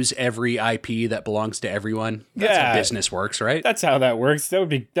use every IP that belongs to everyone? That's how business works, right? That's how that works.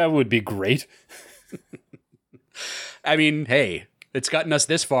 That would be great. I mean, hey, it's gotten us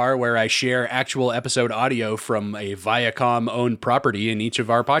this far where I share actual episode audio from a Viacom-owned property in each of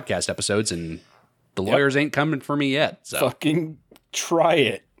our podcast episodes, and the lawyers ain't coming for me yet. So. Fucking try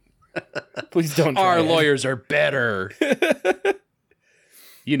it. Please don't try Our it. lawyers are better.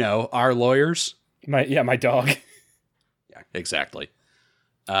 You know, our lawyers... My dog. Yeah, exactly.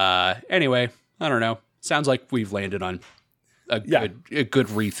 Anyway, I don't know. Sounds like we've landed on a good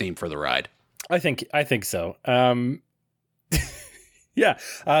retheme for the ride. I think so. Yeah.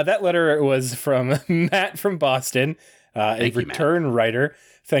 That letter was from Matt from Boston, a return writer.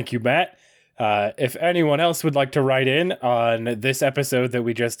 Thank you, Matt. If anyone else would like to write in on this episode that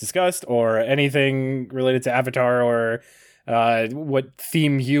we just discussed, or anything related to Avatar, or what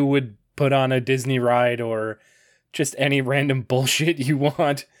theme you would put on a Disney ride, or just any random bullshit you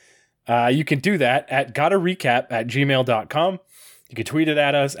want, you can do that at gottarecap@gmail.com. You can tweet it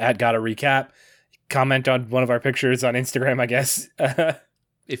at us at gottarecap. Comment on one of our pictures on Instagram, I guess.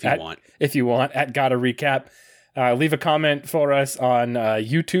 If you want, at gottarecap. Leave a comment for us on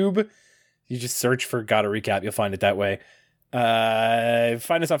YouTube. You just search for Gotta Recap. You'll find it that way.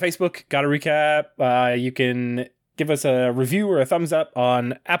 Find us on Facebook, Gotta Recap. You can give us a review or a thumbs up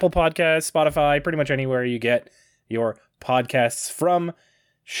on Apple Podcasts, Spotify, pretty much anywhere you get your podcasts from.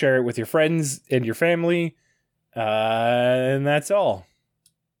 Share it with your friends and your family. And that's all.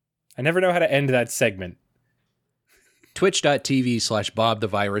 I never know how to end that segment. Twitch.tv/Bob the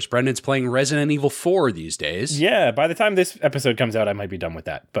Virus. Brendan's playing Resident Evil 4 these days. Yeah, by the time this episode comes out, I might be done with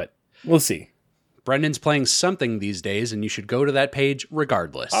that, but we'll see. Brendan's playing something these days, and you should go to that page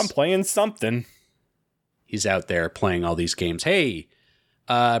regardless. I'm playing something. He's out there playing all these games. Hey,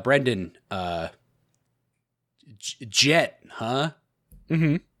 Brendan, Jet, huh?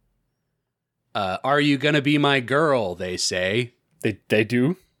 Mm-hmm. Are you gonna be my girl, they say. They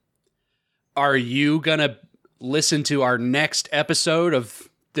do. Are you gonna listen to our next episode of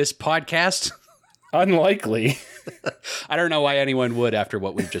this podcast? Unlikely. I don't know why anyone would after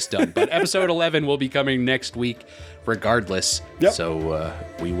what we've just done, but episode 11 will be coming next week regardless. Yep. So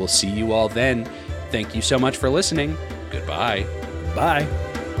we will see you all then. Thank you so much for listening. Goodbye. Bye.